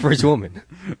not the average woman.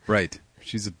 Right.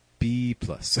 She's a B+.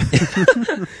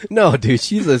 No, dude,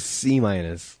 she's a C-.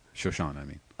 Shoshan, I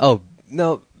mean. Oh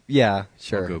no, yeah,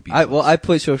 sure. I'll go B+. I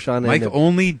put Shoshana. Mike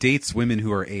only dates women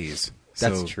who are A's.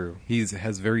 That's So true. He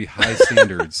has very high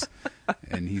standards,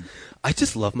 and I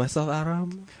just love myself,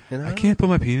 Adam. You know? I can't put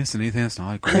my penis in anything that's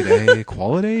not grade A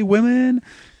quality women,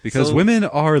 because women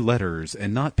are letters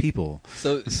and not people.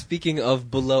 So speaking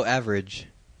of below average,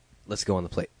 let's go on the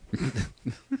plate.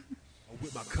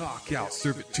 With my cock out,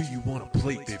 serve it to you on a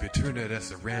plate, baby. Turn that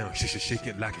ass around, shake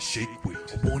it like a shake weight.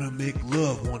 I wanna make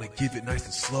love, wanna give it nice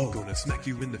and slow. Gonna smack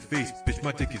you in the face, bitch,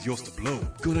 my dick is yours to blow.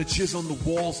 Gonna jizz on the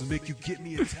walls and make you get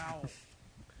me a towel.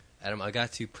 Adam, I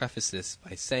got to preface this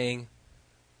by saying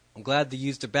I'm glad the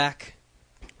used are back,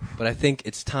 but I think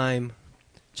it's time,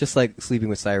 just like Sleeping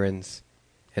with Sirens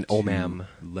and Oh Ma'am,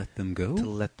 let them go? to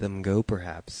let them go,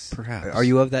 perhaps. Perhaps. Are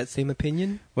you of that same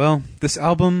opinion? Well, this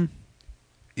album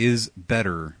is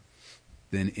better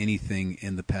than anything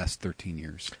in the past 13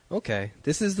 years. Okay.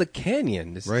 This is The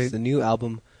Canyon. This Right. is the new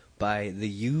album by The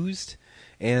Used.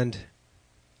 And,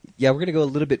 yeah, we're going to go a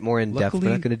little bit more in depth. We're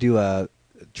Luckily- not going to do a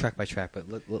track by track, but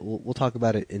we'll talk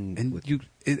about it in... And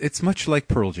it's much like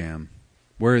Pearl Jam,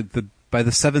 where by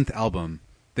the 7th album,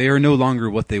 they are no longer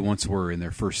what they once were in their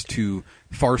first two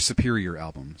far superior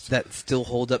albums. that still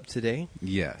hold up today?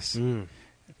 Yes. Mm.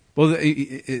 Well,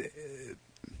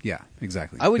 yeah,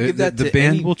 exactly. I would give that the to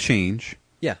band any- will change,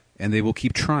 Yeah. and they will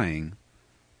keep trying,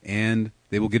 and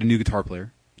they will get a new guitar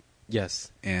player.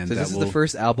 Yes. And so that this is will- the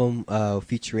first album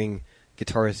featuring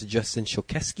guitarist Justin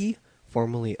Shokeski,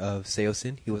 formerly of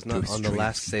Seosin. He was not on the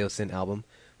last Seosin album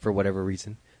for whatever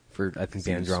reason, for I think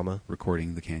band drama.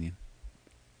 Recording The Canyon.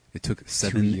 It took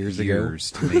 7 years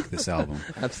years to make this album.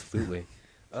 Absolutely.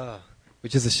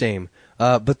 Which is a shame.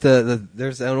 But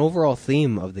there's an overall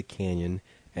theme of The Canyon,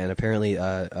 and apparently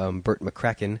Burt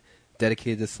McCracken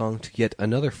dedicated the song to yet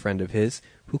another friend of his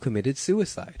who committed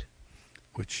suicide.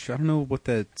 Which, I don't know what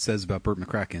that says about Burt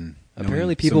McCracken. Apparently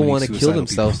knowing so people many want to kill suicidal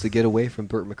themselves people. to get away from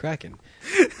Burt McCracken,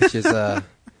 which is,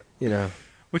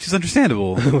 Which is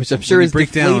understandable. which I'm sure When you is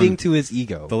break deflating down to his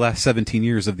ego. the last 17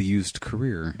 years of the Used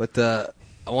career. But I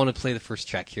want to play the first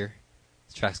track here.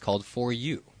 This track's called For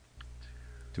You.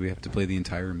 Do we have to play the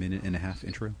entire minute and a half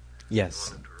intro?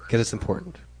 Yes, because it's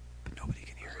important. But nobody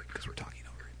can hear it because we're talking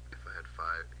over it. If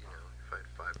I had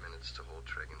 5 minutes to hold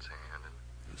Tragan's hand and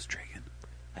Who's Tragan?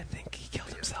 I think he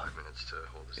killed himself. 5 minutes to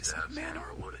hold his Is that a dad's man hand, or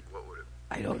a woman? what would it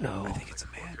I don't know. I think it's a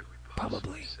man. could we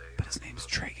Probably. say? But his name's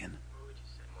Tragan.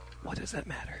 What does that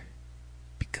matter?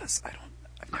 Because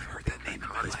I've never heard that name in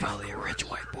my He's life. probably a rich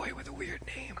white boy with a weird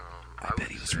name. I bet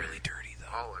he was really dirty,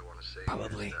 though. All I want to say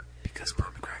Probably. is that Because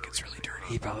Burt McCracken's really dirty.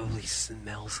 He probably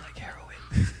smells like heroin.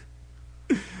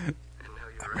 and how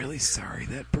you I'm really sorry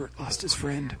that Burt lost his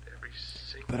friend, every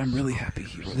single but I'm really happy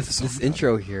he wrote the This song.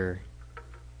 intro here,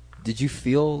 did you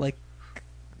feel like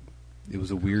It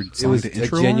was a weird it song was to a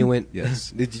intro genuine? on?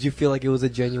 Yes. Did you feel like it was a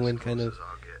genuine kind of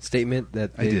statement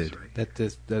that I did. that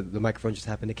the microphone just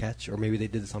happened to catch, or maybe they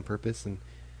did this on purpose and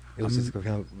it was just a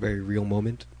kind of very real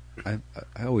moment? I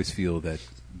always feel that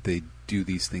they do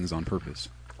these things on purpose,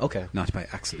 Okay. not by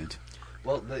accident.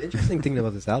 Well, the interesting thing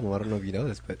about this album, I don't know if you know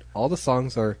this, but all the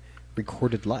songs are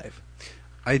recorded live.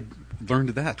 I learned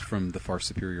that from the Far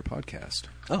Superior podcast.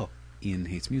 Oh. Ian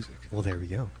Hates Music. Well, there we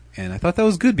go. And I thought that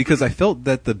was good because I felt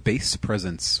that the bass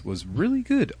presence was really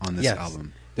good on this Yes.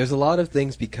 album. There's a lot of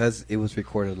things because it was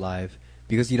recorded live,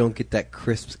 because you don't get that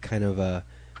crisp kind of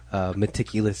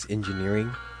meticulous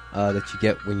engineering that you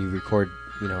get when you record,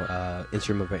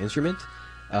 instrument by instrument.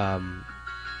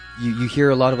 You hear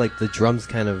a lot of like the drums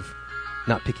kind of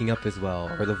not picking up as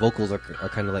well, or the vocals are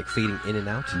kind of like fading in and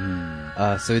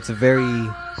out. So it's a very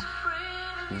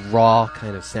raw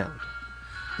kind of sound,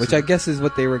 which So- I guess is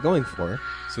what they were going for.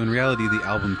 So in reality, the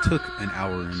album took an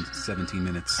hour and 17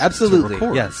 minutes Absolutely, to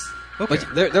record. yes. Okay.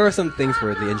 But there are some things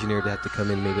where the engineer had to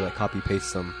come in, maybe like copy paste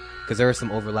some, because there are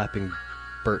some overlapping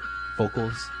Burt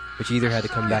vocals, which he either had to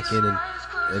come back in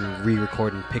and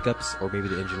re-record in pickups, or maybe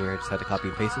the engineer just had to copy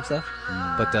and paste some stuff.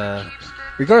 But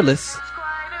regardless,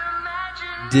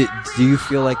 do you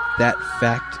feel like that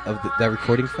fact of that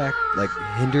recording fact like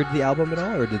hindered the album at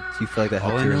all, or did you feel like that All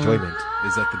helped I your know enjoyment?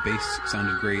 is that the bass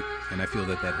sounded great, and I feel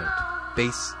that helped.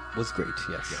 Bass was great,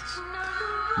 yes.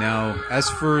 Now, as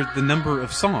for the number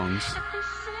of songs,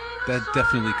 that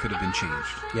definitely could have been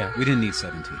changed. Yeah. We didn't need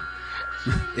 17.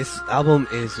 This album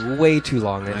is way too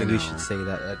long. I I think we know. should say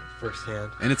that at first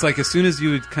hand. And it's like as soon as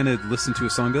you would kind of listen to a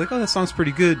song and be like, oh, that song's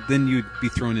pretty good, then you'd be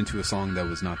thrown into a song that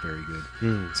was not very good.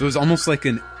 So it was almost like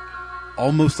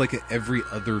every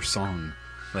other song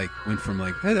Like went from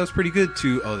like, hey, that was pretty good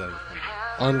to that was funny.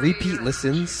 On repeat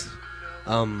listens,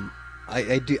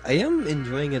 I am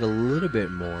enjoying it a little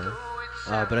bit more,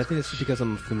 but I think it's just because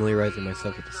I'm familiarizing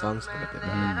myself with the songs a little bit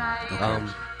more. Okay.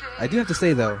 I do have to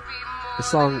say though, the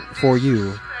song "For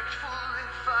You"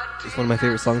 is one of my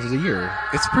favorite songs of the year.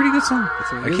 It's a pretty good song.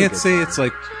 It's a I really can't good say song. it's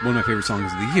like one of my favorite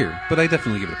songs of the year, but I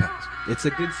definitely give it a pass. It's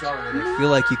a good song, and I feel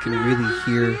like you can really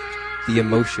hear the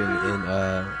emotion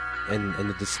and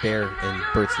the despair in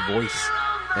Bert's voice,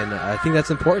 and I think that's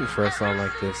important for a song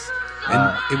like this.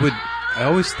 And I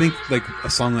always think like a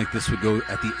song like this would go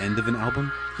at the end of an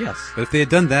album, Yes, but if they had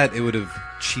done that, it would have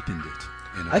cheapened it.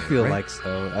 In a I way, feel right? like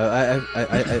so.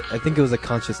 I think it was a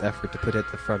conscious effort to put it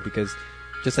at the front because,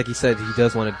 just like he said, he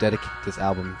does want to dedicate this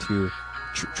album to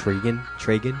Trigon.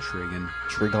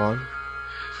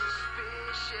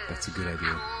 That's a good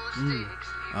idea.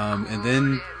 And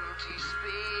then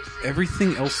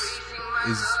everything else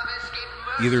is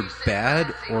either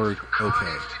bad or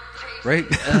okay, right?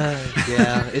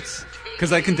 Yeah, it's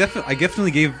Because I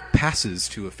definitely gave passes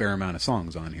to a fair amount of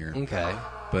songs on here, okay.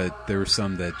 but there were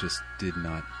some that just did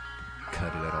not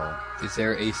cut it at all. Is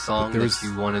there a song There was- that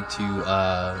you wanted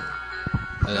to?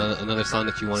 Another song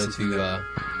that you wanted Something to? that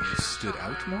stood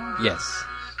out more. Yes.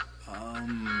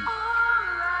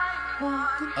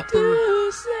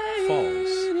 Upper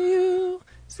Falls.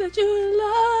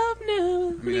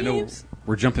 I mean, I know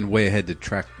we're jumping way ahead to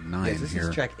track 9 Yes, this here.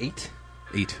 is track 8.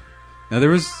 8. Now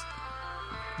this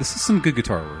is some good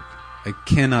guitar work. I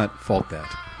cannot fault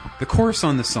that. The chorus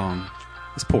on this song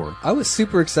is poor. I was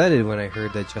super excited when I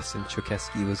heard that Justin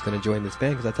Chokesky was going to join this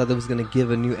band because I thought that was going to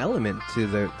give a new element to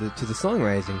the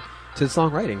songwriting.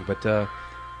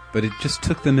 But it just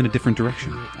took them in a different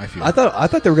direction, I feel. I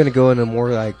thought they were going to go in a more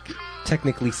like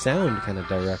technically sound kind of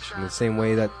direction, the same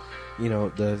way that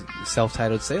the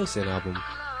self-titled Seosin album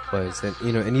was, and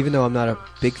and even though I'm not a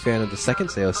big fan of the second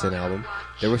Seosin album,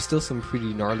 there was still some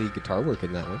pretty gnarly guitar work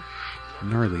in that one.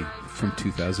 Gnarly from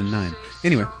 2009.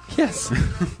 Anyway, Yes,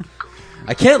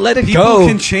 I can't let it people go.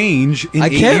 can change in I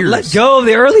 8 can't years. let go of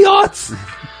the early aughts.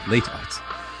 Late aughts.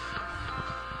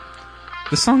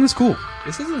 The song is cool.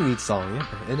 This is a neat song, yeah,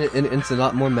 and it's a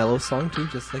lot more mellow song too,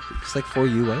 just like For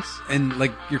You was. And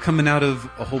like you're coming out of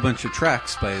a whole bunch of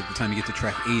tracks by the time you get to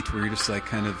track 8, where you're just like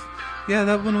kind of, yeah,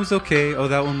 that one was okay. Oh,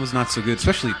 that one was not so good.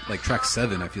 Especially like track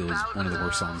 7, I feel is one of the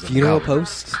worst songs. on the Funeral album.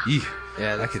 Post. Eeh.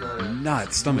 Yeah, I that's could a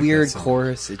not stomach weird that song.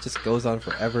 chorus. It just goes on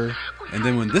forever. And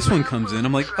then when this one comes in,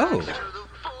 I'm like, oh,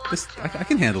 this I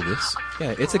can handle this.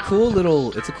 Yeah, it's a cool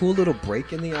little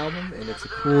break in the album, and it's a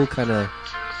cool kind of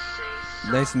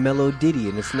nice mellow ditty,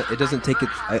 and it doesn't take it.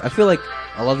 I feel like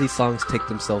a lot of these songs take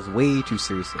themselves way too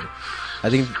seriously. I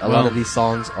think a lot of these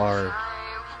songs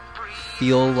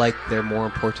feel like they're more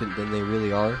important than they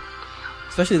really are,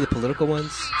 especially the political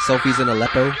ones. Selfies in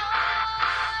Aleppo.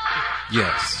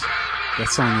 Yes, that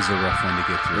song is a rough one to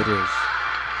get through. It is.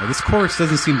 Now, this chorus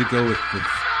doesn't seem to go with the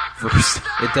verse.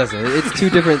 It doesn't. It's two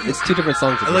different. It's two different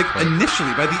songs. at this Like point.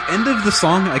 initially, by the end of the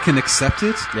song, I can accept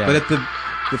it, Yeah. but at the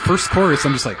first chorus,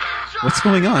 I'm just like, what's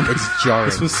going on? It's jarring.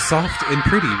 This was soft and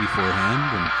pretty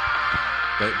beforehand,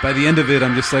 but by the end of it,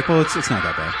 I'm just like, well, it's not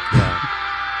that bad. Yeah.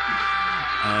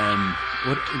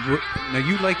 What now?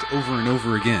 You liked Over and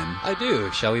Over Again. I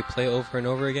do. Shall we play Over and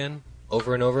Over Again?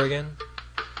 Over and Over Again?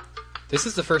 This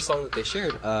is the first song that they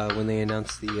shared when they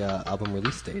announced the album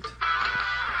release date.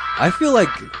 I feel like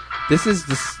this is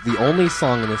the only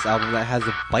song in this album that has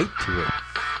a bite to it.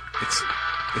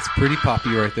 It's pretty poppy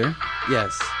right there,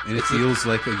 Yes. and it feels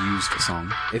like a used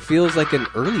song. It feels like an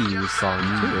early used song,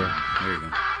 too. There you go.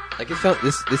 Like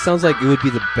this sounds like it would be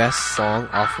the best song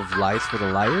off of Lies for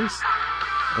the Liars.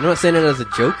 I'm not saying it as a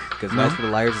joke, because No. Lies for the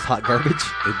Liars is hot garbage.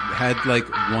 It had like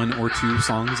 1 or 2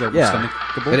 songs that were Yeah,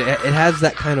 stomachable. but it has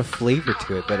that kind of flavor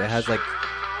to it. But it has but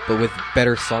with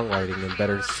better songwriting and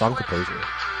better song composure.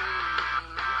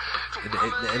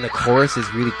 And the chorus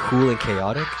is really cool and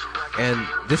chaotic. And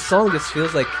this song just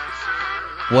feels like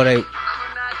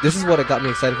this is what got me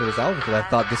excited for this album, because I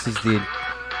thought this is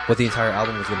what the entire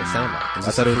album was going to sound like. Was I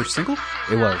this thought the it was first single?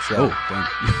 It was. Yeah. Oh, damn.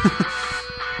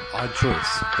 Odd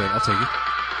choice, but I'll take it.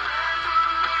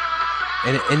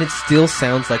 And it still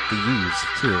sounds like the Used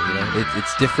too. You know,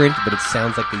 it's different, but it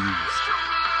sounds like the Used.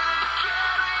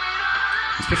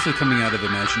 Especially coming out of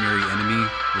Imaginary Enemy,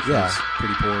 which Yeah. was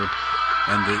pretty poor,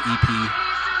 and the EP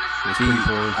was pretty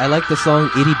poor. I like the song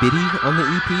 "Itty Bitty" on the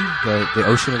EP, the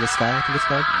Ocean of the Sky, I think it's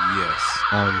called. Yes.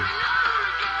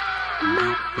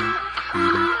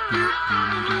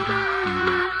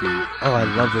 Oh, I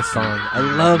love this song. I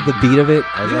love the beat of it.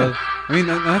 I mean,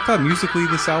 I thought musically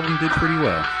this album did pretty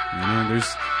well. You know, there's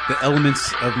the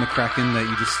elements of McCracken that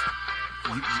you just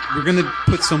we're going to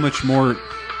put so much more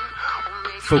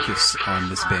focus on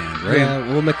this band, right? Yeah,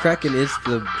 well, McCracken is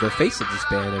the face of this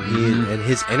band, and and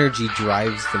his energy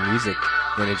drives the music,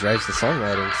 and it drives the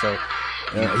songwriting, so...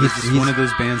 he's one of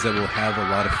those bands that will have a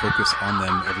lot of focus on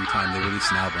them every time they release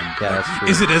an album. Yeah, that's true.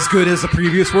 Is it as good as the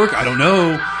previous work? I don't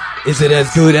know. Is it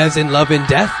as good as In Love and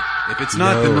Death? If it's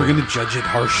not, then we're going to judge it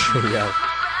harsh. Yeah.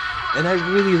 And I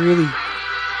really, really,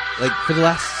 like, for the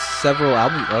last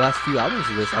few albums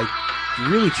of this, I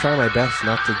really try my best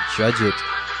not to judge it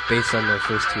based on their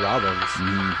first two albums.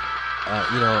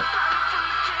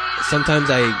 Sometimes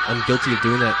I'm guilty of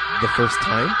doing that the first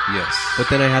time. Yes. But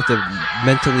then I have to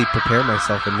mentally prepare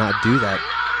myself and not do that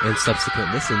in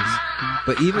subsequent listens.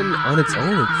 But even on its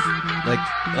own, it's like,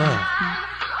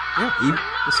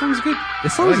 the song's good. The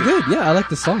song's good. Yeah, I like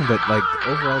the song, but like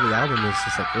overall the album is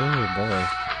just like, oh boy.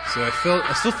 So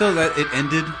I still felt that it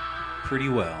ended pretty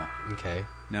well. Okay.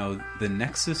 Now, The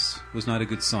Nexus was not a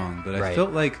good song, but I Right.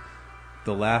 felt like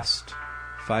the last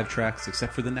 5 tracks,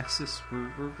 except for The Nexus,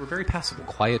 were very passable.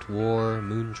 Quiet War,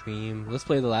 Moon Dream. Let's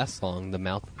play the last song, The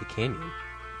Mouth of the Canyon.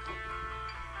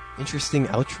 Interesting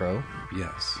outro.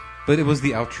 Yes. But it was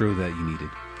the outro that you needed.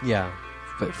 Yeah,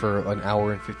 but for an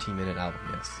hour and 15-minute album,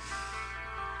 yes.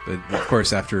 But, of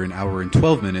course, after an hour and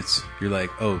 12 minutes, you're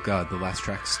like, oh, God, the last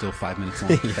track's still 5 minutes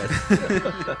long.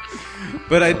 Yes.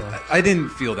 But I didn't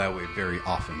feel that way very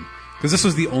often. Because this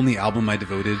was the only album I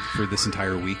devoted for this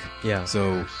entire week. Yeah.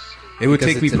 So it would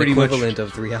Because take me it's an pretty much... equivalent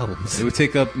of 3 albums. It would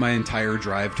take up my entire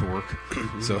drive to work.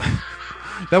 So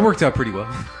that worked out pretty well.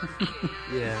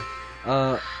 Yeah.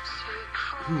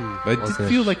 But it did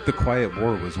feel like The Quiet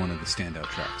War was one of the standout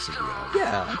tracks of the album.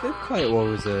 Yeah, I think Quiet War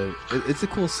was it's a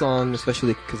cool song,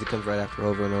 especially because it comes right after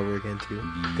Over and Over Again too.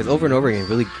 Because Over and Over Again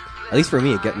really, at least for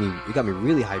me, it got me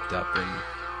really hyped up,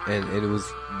 and it was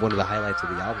one of the highlights of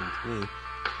the album to me.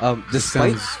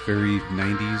 Despite Sounds very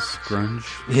 90s grunge.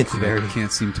 It's very- I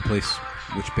can't seem to place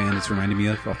which band it's reminding me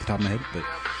of off the top of my head, but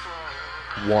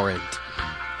Warrant.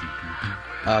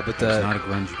 But it's not a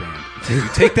grunge band. You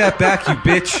take that back, you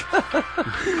bitch!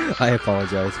 I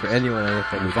apologize for anyone I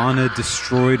offended. Nirvana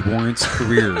destroyed Warrant's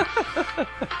career.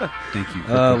 Thank you.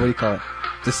 What do you call it?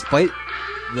 Despite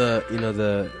the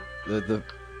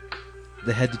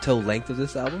head to toe length of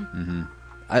this album,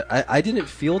 I didn't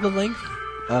feel the length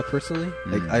personally.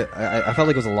 Like I felt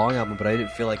like it was a long album, but I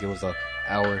didn't feel like it was a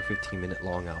hour and 15-minute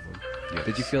long album. Yes.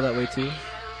 Did you feel that way too?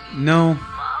 No,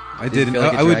 I Did you didn't. feel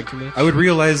like it I would. dragged too much? I would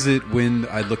realize it when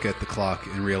I look at the clock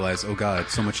and realize, oh God,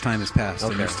 so much time has passed,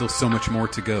 and Okay. there's still so much more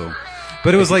to go.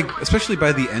 But it was like, especially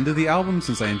by the end of the album,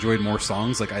 since I enjoyed more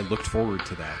songs, like I looked forward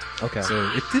to that. Okay.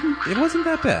 So it wasn't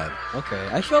that bad. Okay,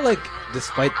 I felt like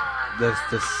despite the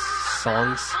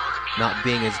songs not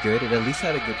being as good, it at least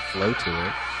had a good flow to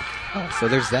it. Oh, so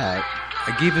there's that.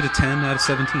 I gave it a 10 out of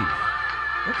 17.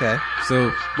 Okay, So,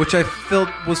 which I felt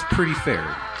was pretty fair.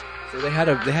 so they had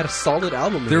a solid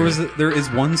album. There is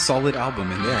one solid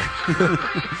album in there. yeah,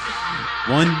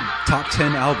 One top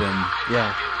 10 album,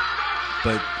 yeah.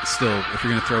 but still, if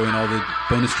you're going to throw in all the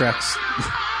bonus tracks,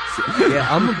 Yeah,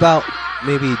 I'm about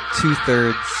maybe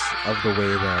 2/3 of the way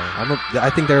there.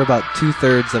 I think they're about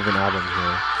 2/3 of an album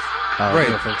here. Right.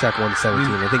 From track 117.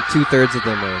 I think 2/3 of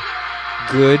them are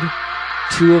good.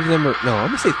 2 of them are I'm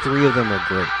gonna say 3 of them are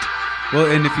great. well,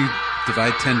 and if you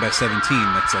divide 10 by 17,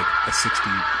 that's like a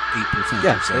 68%.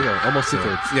 Yeah, or so. there you go. Almost So,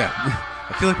 2/3. yeah.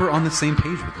 I feel like we're on the same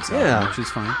page with this album, Yeah. which is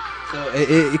fine. So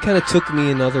it kind of took me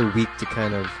another week to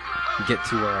kind of get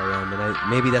to where I am, and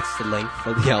maybe that's the length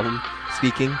of the album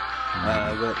speaking.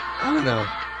 But I don't know.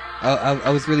 I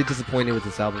was really disappointed with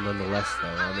this album nonetheless, though.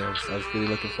 I mean, I was really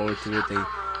looking forward to it.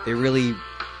 They really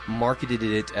marketed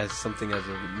it as something as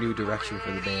a new direction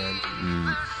for the band.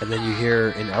 And then you hear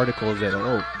in articles that,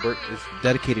 Bert is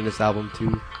dedicating this album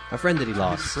to a friend that he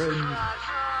lost.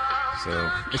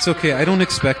 So it's okay. I don't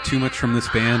expect too much from this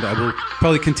band. I will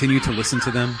probably continue to listen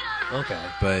to them, Okay.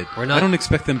 but We're not- I don't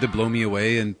expect them to blow me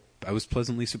away, and I was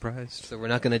pleasantly surprised. So we're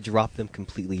not going to drop them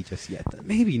completely just yet, then.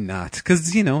 Maybe not,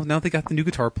 because now they got the new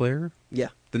guitar player. Yeah.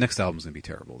 The next album's gonna be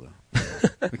terrible,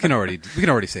 though. we can already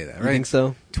say that, You right? think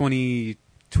so?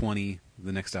 2020,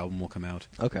 the next album will come out.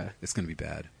 Okay. It's gonna be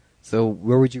bad. So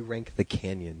where would you rank the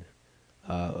Canyon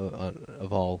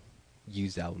of all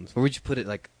used albums? Where would you put it,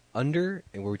 like, under,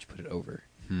 and where would you put it over?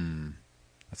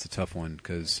 That's a tough one,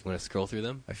 because Want to scroll through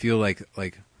them? I feel like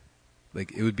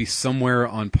it would be somewhere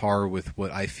on par with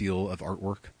what I feel of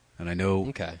artwork, and I know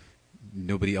Okay.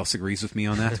 nobody else agrees with me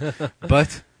on that.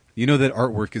 But you know that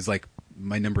artwork is like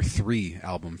my number 3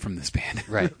 album from this band,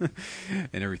 Right.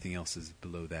 and everything else is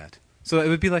below that. So it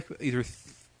would be like either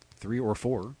 3 or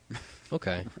 4,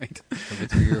 Okay. right? Number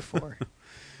 3 or 4.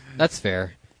 That's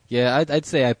fair. Yeah, I'd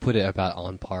say I put it about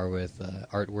on par with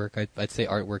Artwork. I'd say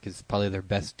Artwork is probably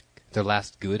their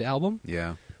last good album.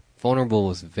 Yeah. Vulnerable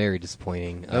was very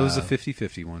disappointing. That was a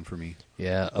 50-50 one for me.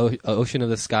 Yeah, Ocean of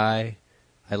the Sky.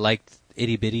 I liked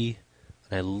Itty Bitty,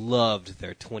 and I loved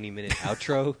their 20-minute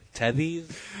outro, Tethies.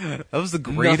 That was the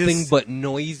greatest. Nothing but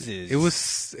noises. It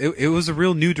was a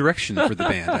real new direction for the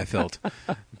band. I felt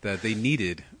that they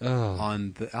needed Oh.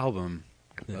 on the album.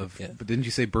 Yeah. But didn't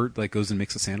you say Bert goes and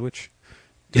makes a sandwich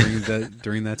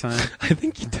during that time? I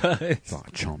think he does. Oh,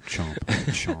 chomp, chomp,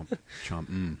 chomp,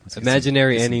 chomp. Let's get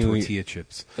Imaginary some Enemy. tortilla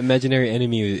chips. Imaginary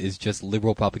Enemy is just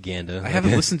liberal propaganda. I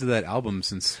haven't listened to that album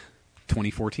since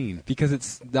 2014. because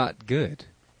it's not good.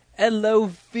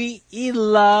 L-O-V-E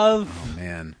love. Oh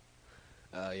man.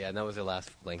 Yeah, and that was their last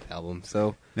full-length album.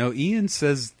 So Now Ian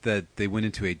says that they went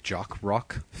into a jock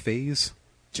rock phase.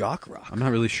 Jock Rock. I'm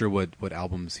not really sure what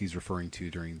albums he's referring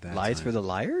to during that. Lies time. for the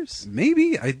Liars?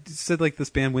 Maybe I said like this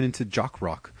band went into jock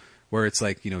rock, where it's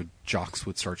like jocks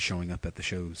would start showing up at the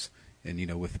shows, and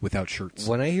without shirts.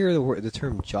 When I hear the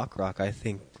term jock rock, I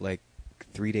think like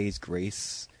 3 Days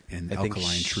Grace And I think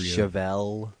Alkaline Trio.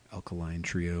 Chevelle. Alkaline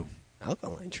Trio,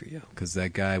 Alkaline Trio. because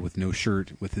that guy with no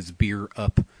shirt, with his beer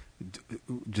up,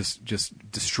 just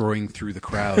destroying through the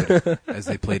crowd as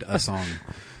they played a song.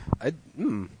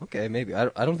 Okay, maybe. I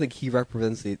don't think he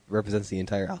represents the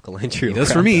entire Alkaline Trio. He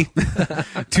does for me.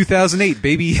 2008,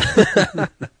 baby.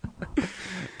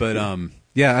 But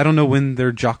yeah, I don't know when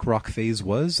their jock rock phase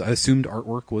was. I assumed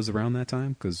Artwork was around that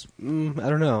time because I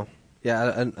don't know.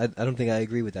 Yeah, I don't think I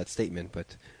agree with that statement,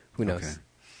 but who knows? Okay.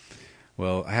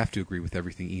 Well, I have to agree with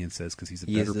everything Ian says because he's a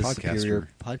He is better the podcaster. superior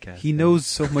podcaster. He knows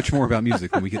so much more about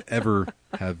music than we could ever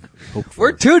have hoped for.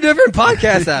 We're two different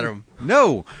podcasts, Adam.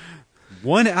 No!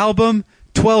 1 album,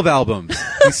 12 albums.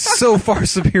 He's so far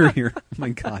superior. Oh my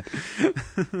God.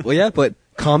 Well, yeah, but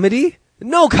comedy?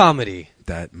 No comedy.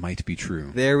 That might be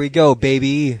true. There we go,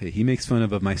 baby. Hey, he makes fun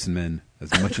of Mice and Men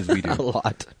as much as we do. A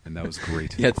lot. And that was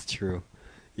great. Yeah, it's true.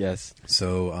 Yes.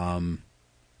 So, do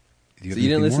So have you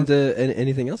didn't anything listen more? to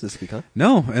anything else this week, huh?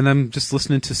 No, and I'm just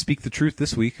listening to Speak the Truth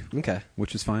this week, Okay.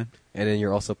 which is fine. And then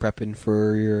you're also prepping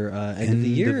for your end of the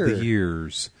year. End of the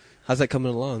years. How's that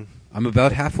coming along? I'm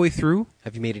about halfway through.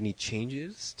 Have you made any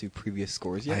changes to previous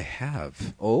scores yet? I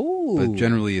have. Oh. But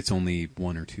generally it's only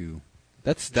 1 or 2.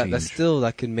 That's change. still,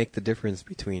 that can make the difference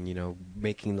between,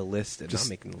 making the list and Just not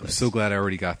making the I'm list. so glad I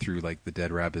already got through like The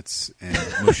Dead Rabbits and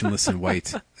Motionless in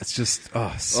White. It's just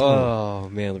Oh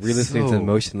man, re-listening to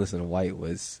Motionless in White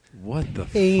was what the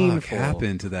painful. fuck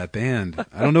happened to that band?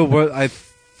 I don't know what I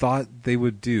thought they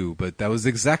would do, but that was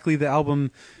exactly the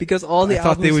album. because all the I thought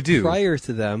albums they would do. prior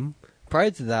to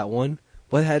that one,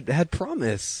 had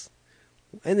promise,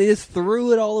 and they just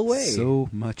threw it all away. So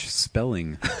much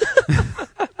spelling.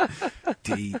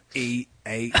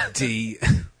 D-E-A-D.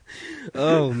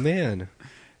 Oh man,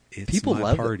 It's People my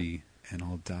love it. party, and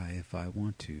I'll die if I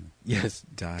want to. yes,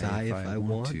 Die if I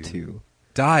want to.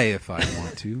 Die if I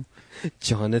want to.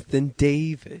 Jonathan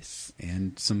Davis.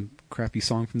 And some crappy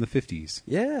song from the 50s.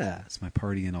 Yeah, It's my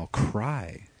party, and I'll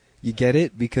cry. you get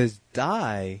it because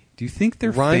die Do you think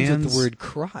their rhymes fans with the word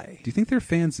cry. Do you think their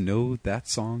fans know that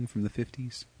song from the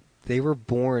 50s? They were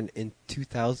born in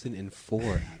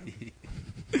 2004.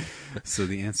 So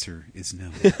the answer is no.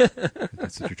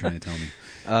 That's what you're trying to tell me.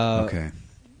 Okay.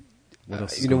 What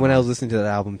else? is when going I on? was listening to that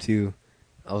album too,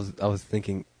 I was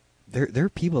thinking, there are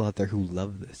people out there who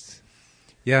love this.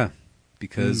 Yeah,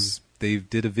 because they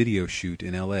did a video shoot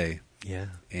in L.A. Yeah.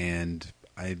 and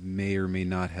I may or may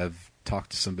not have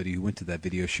talked to somebody who went to that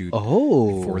video shoot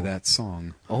Oh. for that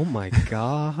song. Oh my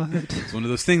God. It's one of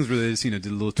those things where they just did a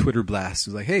little Twitter blast.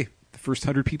 It was like, hey, the first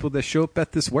 100 people that show up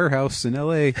at this warehouse in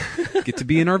L.A. get to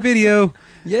be in our video.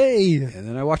 Yay. And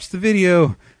then I watched the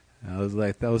video. And I was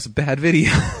like, that was a bad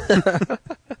video.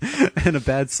 And a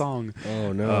bad song.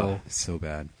 Oh no. So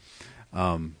bad.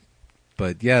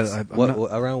 But yeah,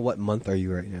 Around what month are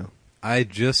you right now? I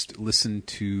just listened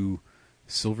to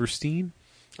Silverstein.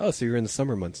 Oh, so you're in the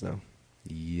summer months now.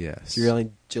 Yes. So you're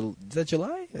only is that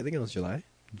July? I think it was July.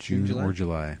 June July? or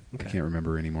July. Okay. I can't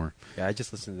remember anymore. Yeah, I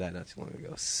just listened to that not too long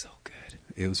ago. So good.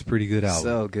 It was a pretty good album.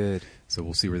 So good. So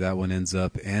we'll see where that one ends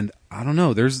up. And I don't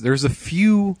know. There's a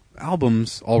few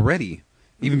albums already,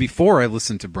 even before I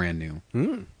listened to Brand New,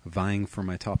 vying for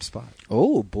my top spot.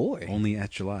 Oh boy. Only at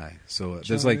July. So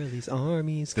there's like Charlie's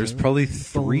Armies there's come probably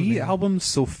 3 falling. albums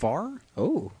so far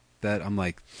Oh. that I'm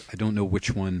like, I don't know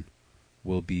which one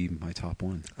will be my top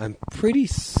one. I'm pretty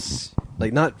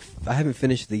I haven't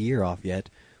finished the year off yet,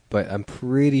 but I'm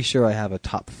pretty sure I have a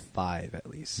top 5 at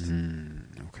least.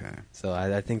 Okay. So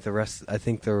I think the rest. I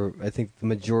think the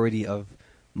majority of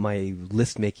my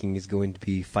list making is going to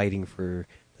be fighting for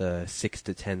the 6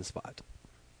 to 10 spot.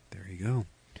 There you go.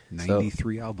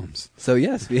 93 albums. So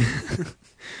yes.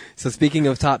 So speaking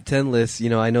of top 10 lists,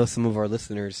 I know some of our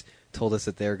listeners told us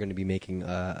that they're going to be making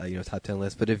a top 10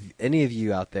 list. But if any of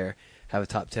you out there have a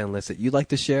top 10 list that you'd like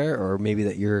to share, or maybe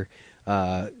that you're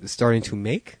starting to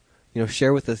make,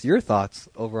 share with us your thoughts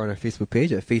over on our Facebook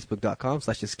page at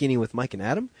facebook.com/skinny with Mike and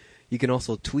Adam. You can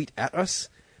also tweet at us.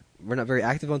 We're not very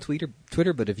active on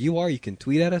Twitter, but if you are, you can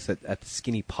tweet at us at the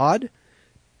Skinny Pod.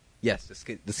 Yes,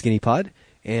 the Skinny Pod.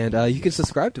 And you can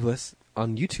subscribe to us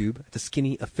on YouTube at the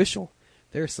Skinny Official.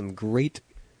 There's some great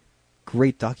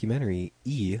documentary.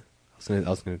 I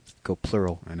was gonna go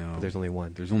plural. I know. But there's only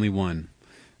one. There's only one.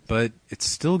 But it's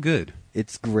still good.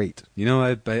 It's great.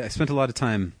 I spent a lot of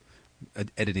time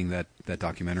editing that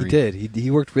documentary. He did.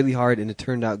 He worked really hard, and it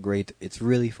turned out great. It's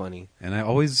really funny. And I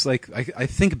always I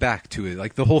think back to it.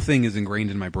 Like, the whole thing is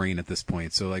ingrained in my brain at this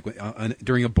point. So like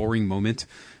during a boring moments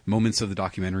of the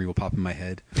documentary will pop in my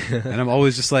head, and I'm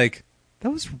always just like, that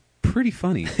was pretty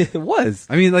funny. It was.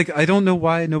 I mean, I don't know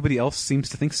why nobody else seems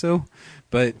to think so,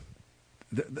 but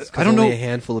I don't know. Only a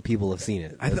handful of people have seen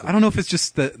it. I don't know if it's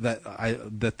just that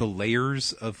the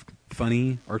layers of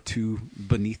funny are too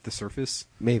beneath the surface.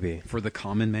 Maybe for the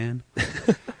common man.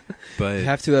 But you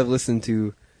have to have listened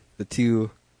to the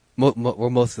two,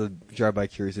 most of the Drive By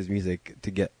Curious's music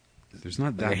to get. There's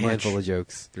not that a handful of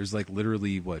jokes. There's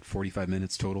literally 45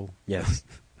 minutes total. Yes,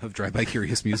 of Drive By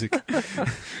Curious music.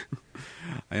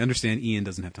 I understand Ian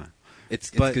doesn't have time. It's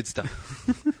good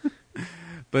stuff.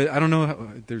 But I don't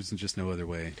know. There's just no other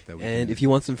way. And if you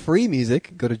want some free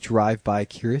music, go to Drive By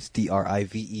Curious,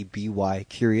 DRIVEBY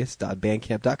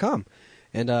Curious.bandcamp.com.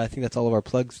 And I think that's all of our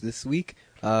plugs this week.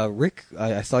 Rick,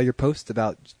 I saw your post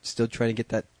about still trying to get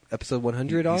that episode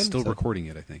 100 on. He's still recording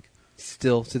it, I think.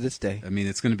 Still to this day. I mean,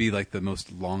 it's going to be the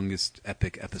most longest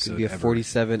epic episode it's going to be a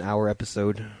 47-hour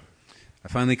episode. I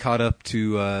finally caught up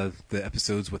to the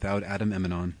episodes without Adam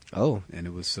Eminon. Oh, and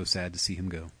it was so sad to see him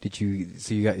go. Did you?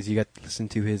 So you got to listen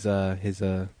to his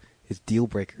deal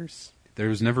breakers? There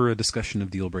was never a discussion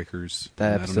of deal breakers.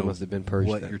 That episode must have been purged.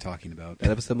 What you're talking about? That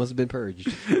episode must have been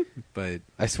purged. But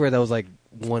I swear that was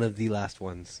one of the last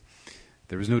ones.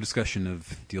 There was no discussion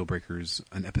of deal breakers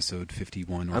on episode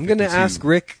 51 or 52. I'm going to ask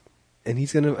Rick, and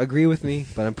he's going to agree with me,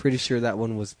 but I'm pretty sure that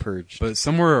one was purged. But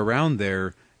somewhere around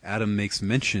there, Adam makes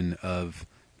mention of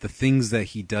the things that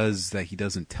he does that he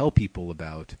doesn't tell people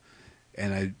about,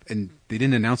 and they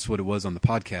didn't announce what it was on the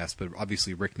podcast, but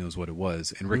obviously Rick knows what it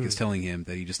was, and Rick is telling him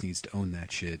that he just needs to own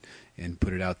that shit and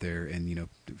put it out there and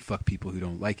fuck people who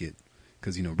don't like it,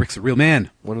 because Rick's a real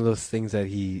man. One of those things that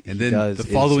he then does the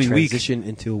following is transition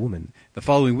into a woman. The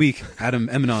following week, Adam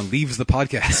Eminon leaves the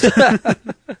podcast.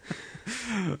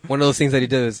 One of those things that he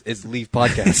does is leave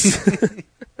podcasts.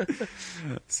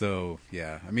 So,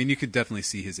 yeah. I mean, you could definitely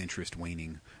see his interest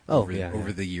waning over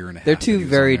the year and a half. They're two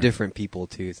very different people,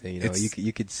 too. So,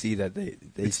 you could see that they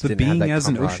it's just the didn't Being have that as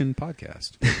an camaraderie. Ocean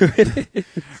podcast.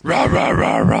 Rah, rah,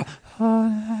 rah, rah.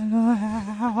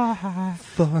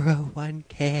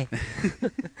 401k.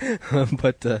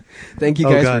 But thank you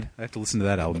guys. Oh, God. I have to listen to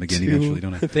that album again eventually,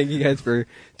 don't I? Thank you guys for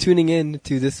tuning in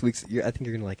to this week's... I think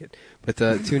you're going to like it. But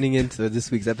tuning in to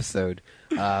this week's episode.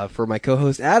 For my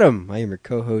co-host, Adam. I am your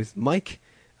co-host, Mike.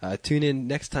 Tune in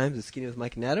next time to Skinny with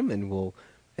Mike and Adam, and we'll...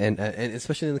 And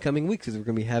especially in the coming weeks, because we're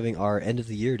going to be having our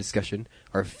end-of-the-year discussion,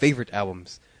 our favorite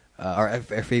albums, our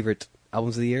favorite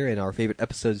albums of the year, and our favorite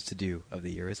episodes to do of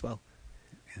the year as well.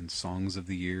 And songs of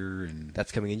the year, and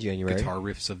that's coming in January. Guitar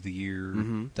riffs of the year.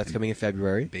 Mm-hmm. That's coming in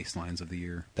February. Bass lines of the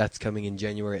year. That's coming in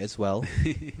January as well.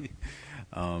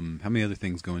 How many other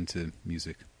things go into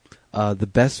music? The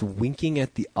best winking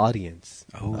at the audience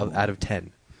out of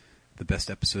 10. The best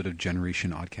episode of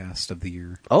Generation Oddcast of the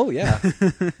year. Oh, yeah.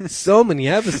 So many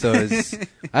episodes.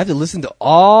 I have to listen to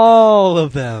all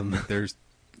of them. There's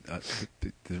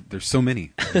so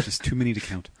many. There's just too many to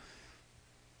count.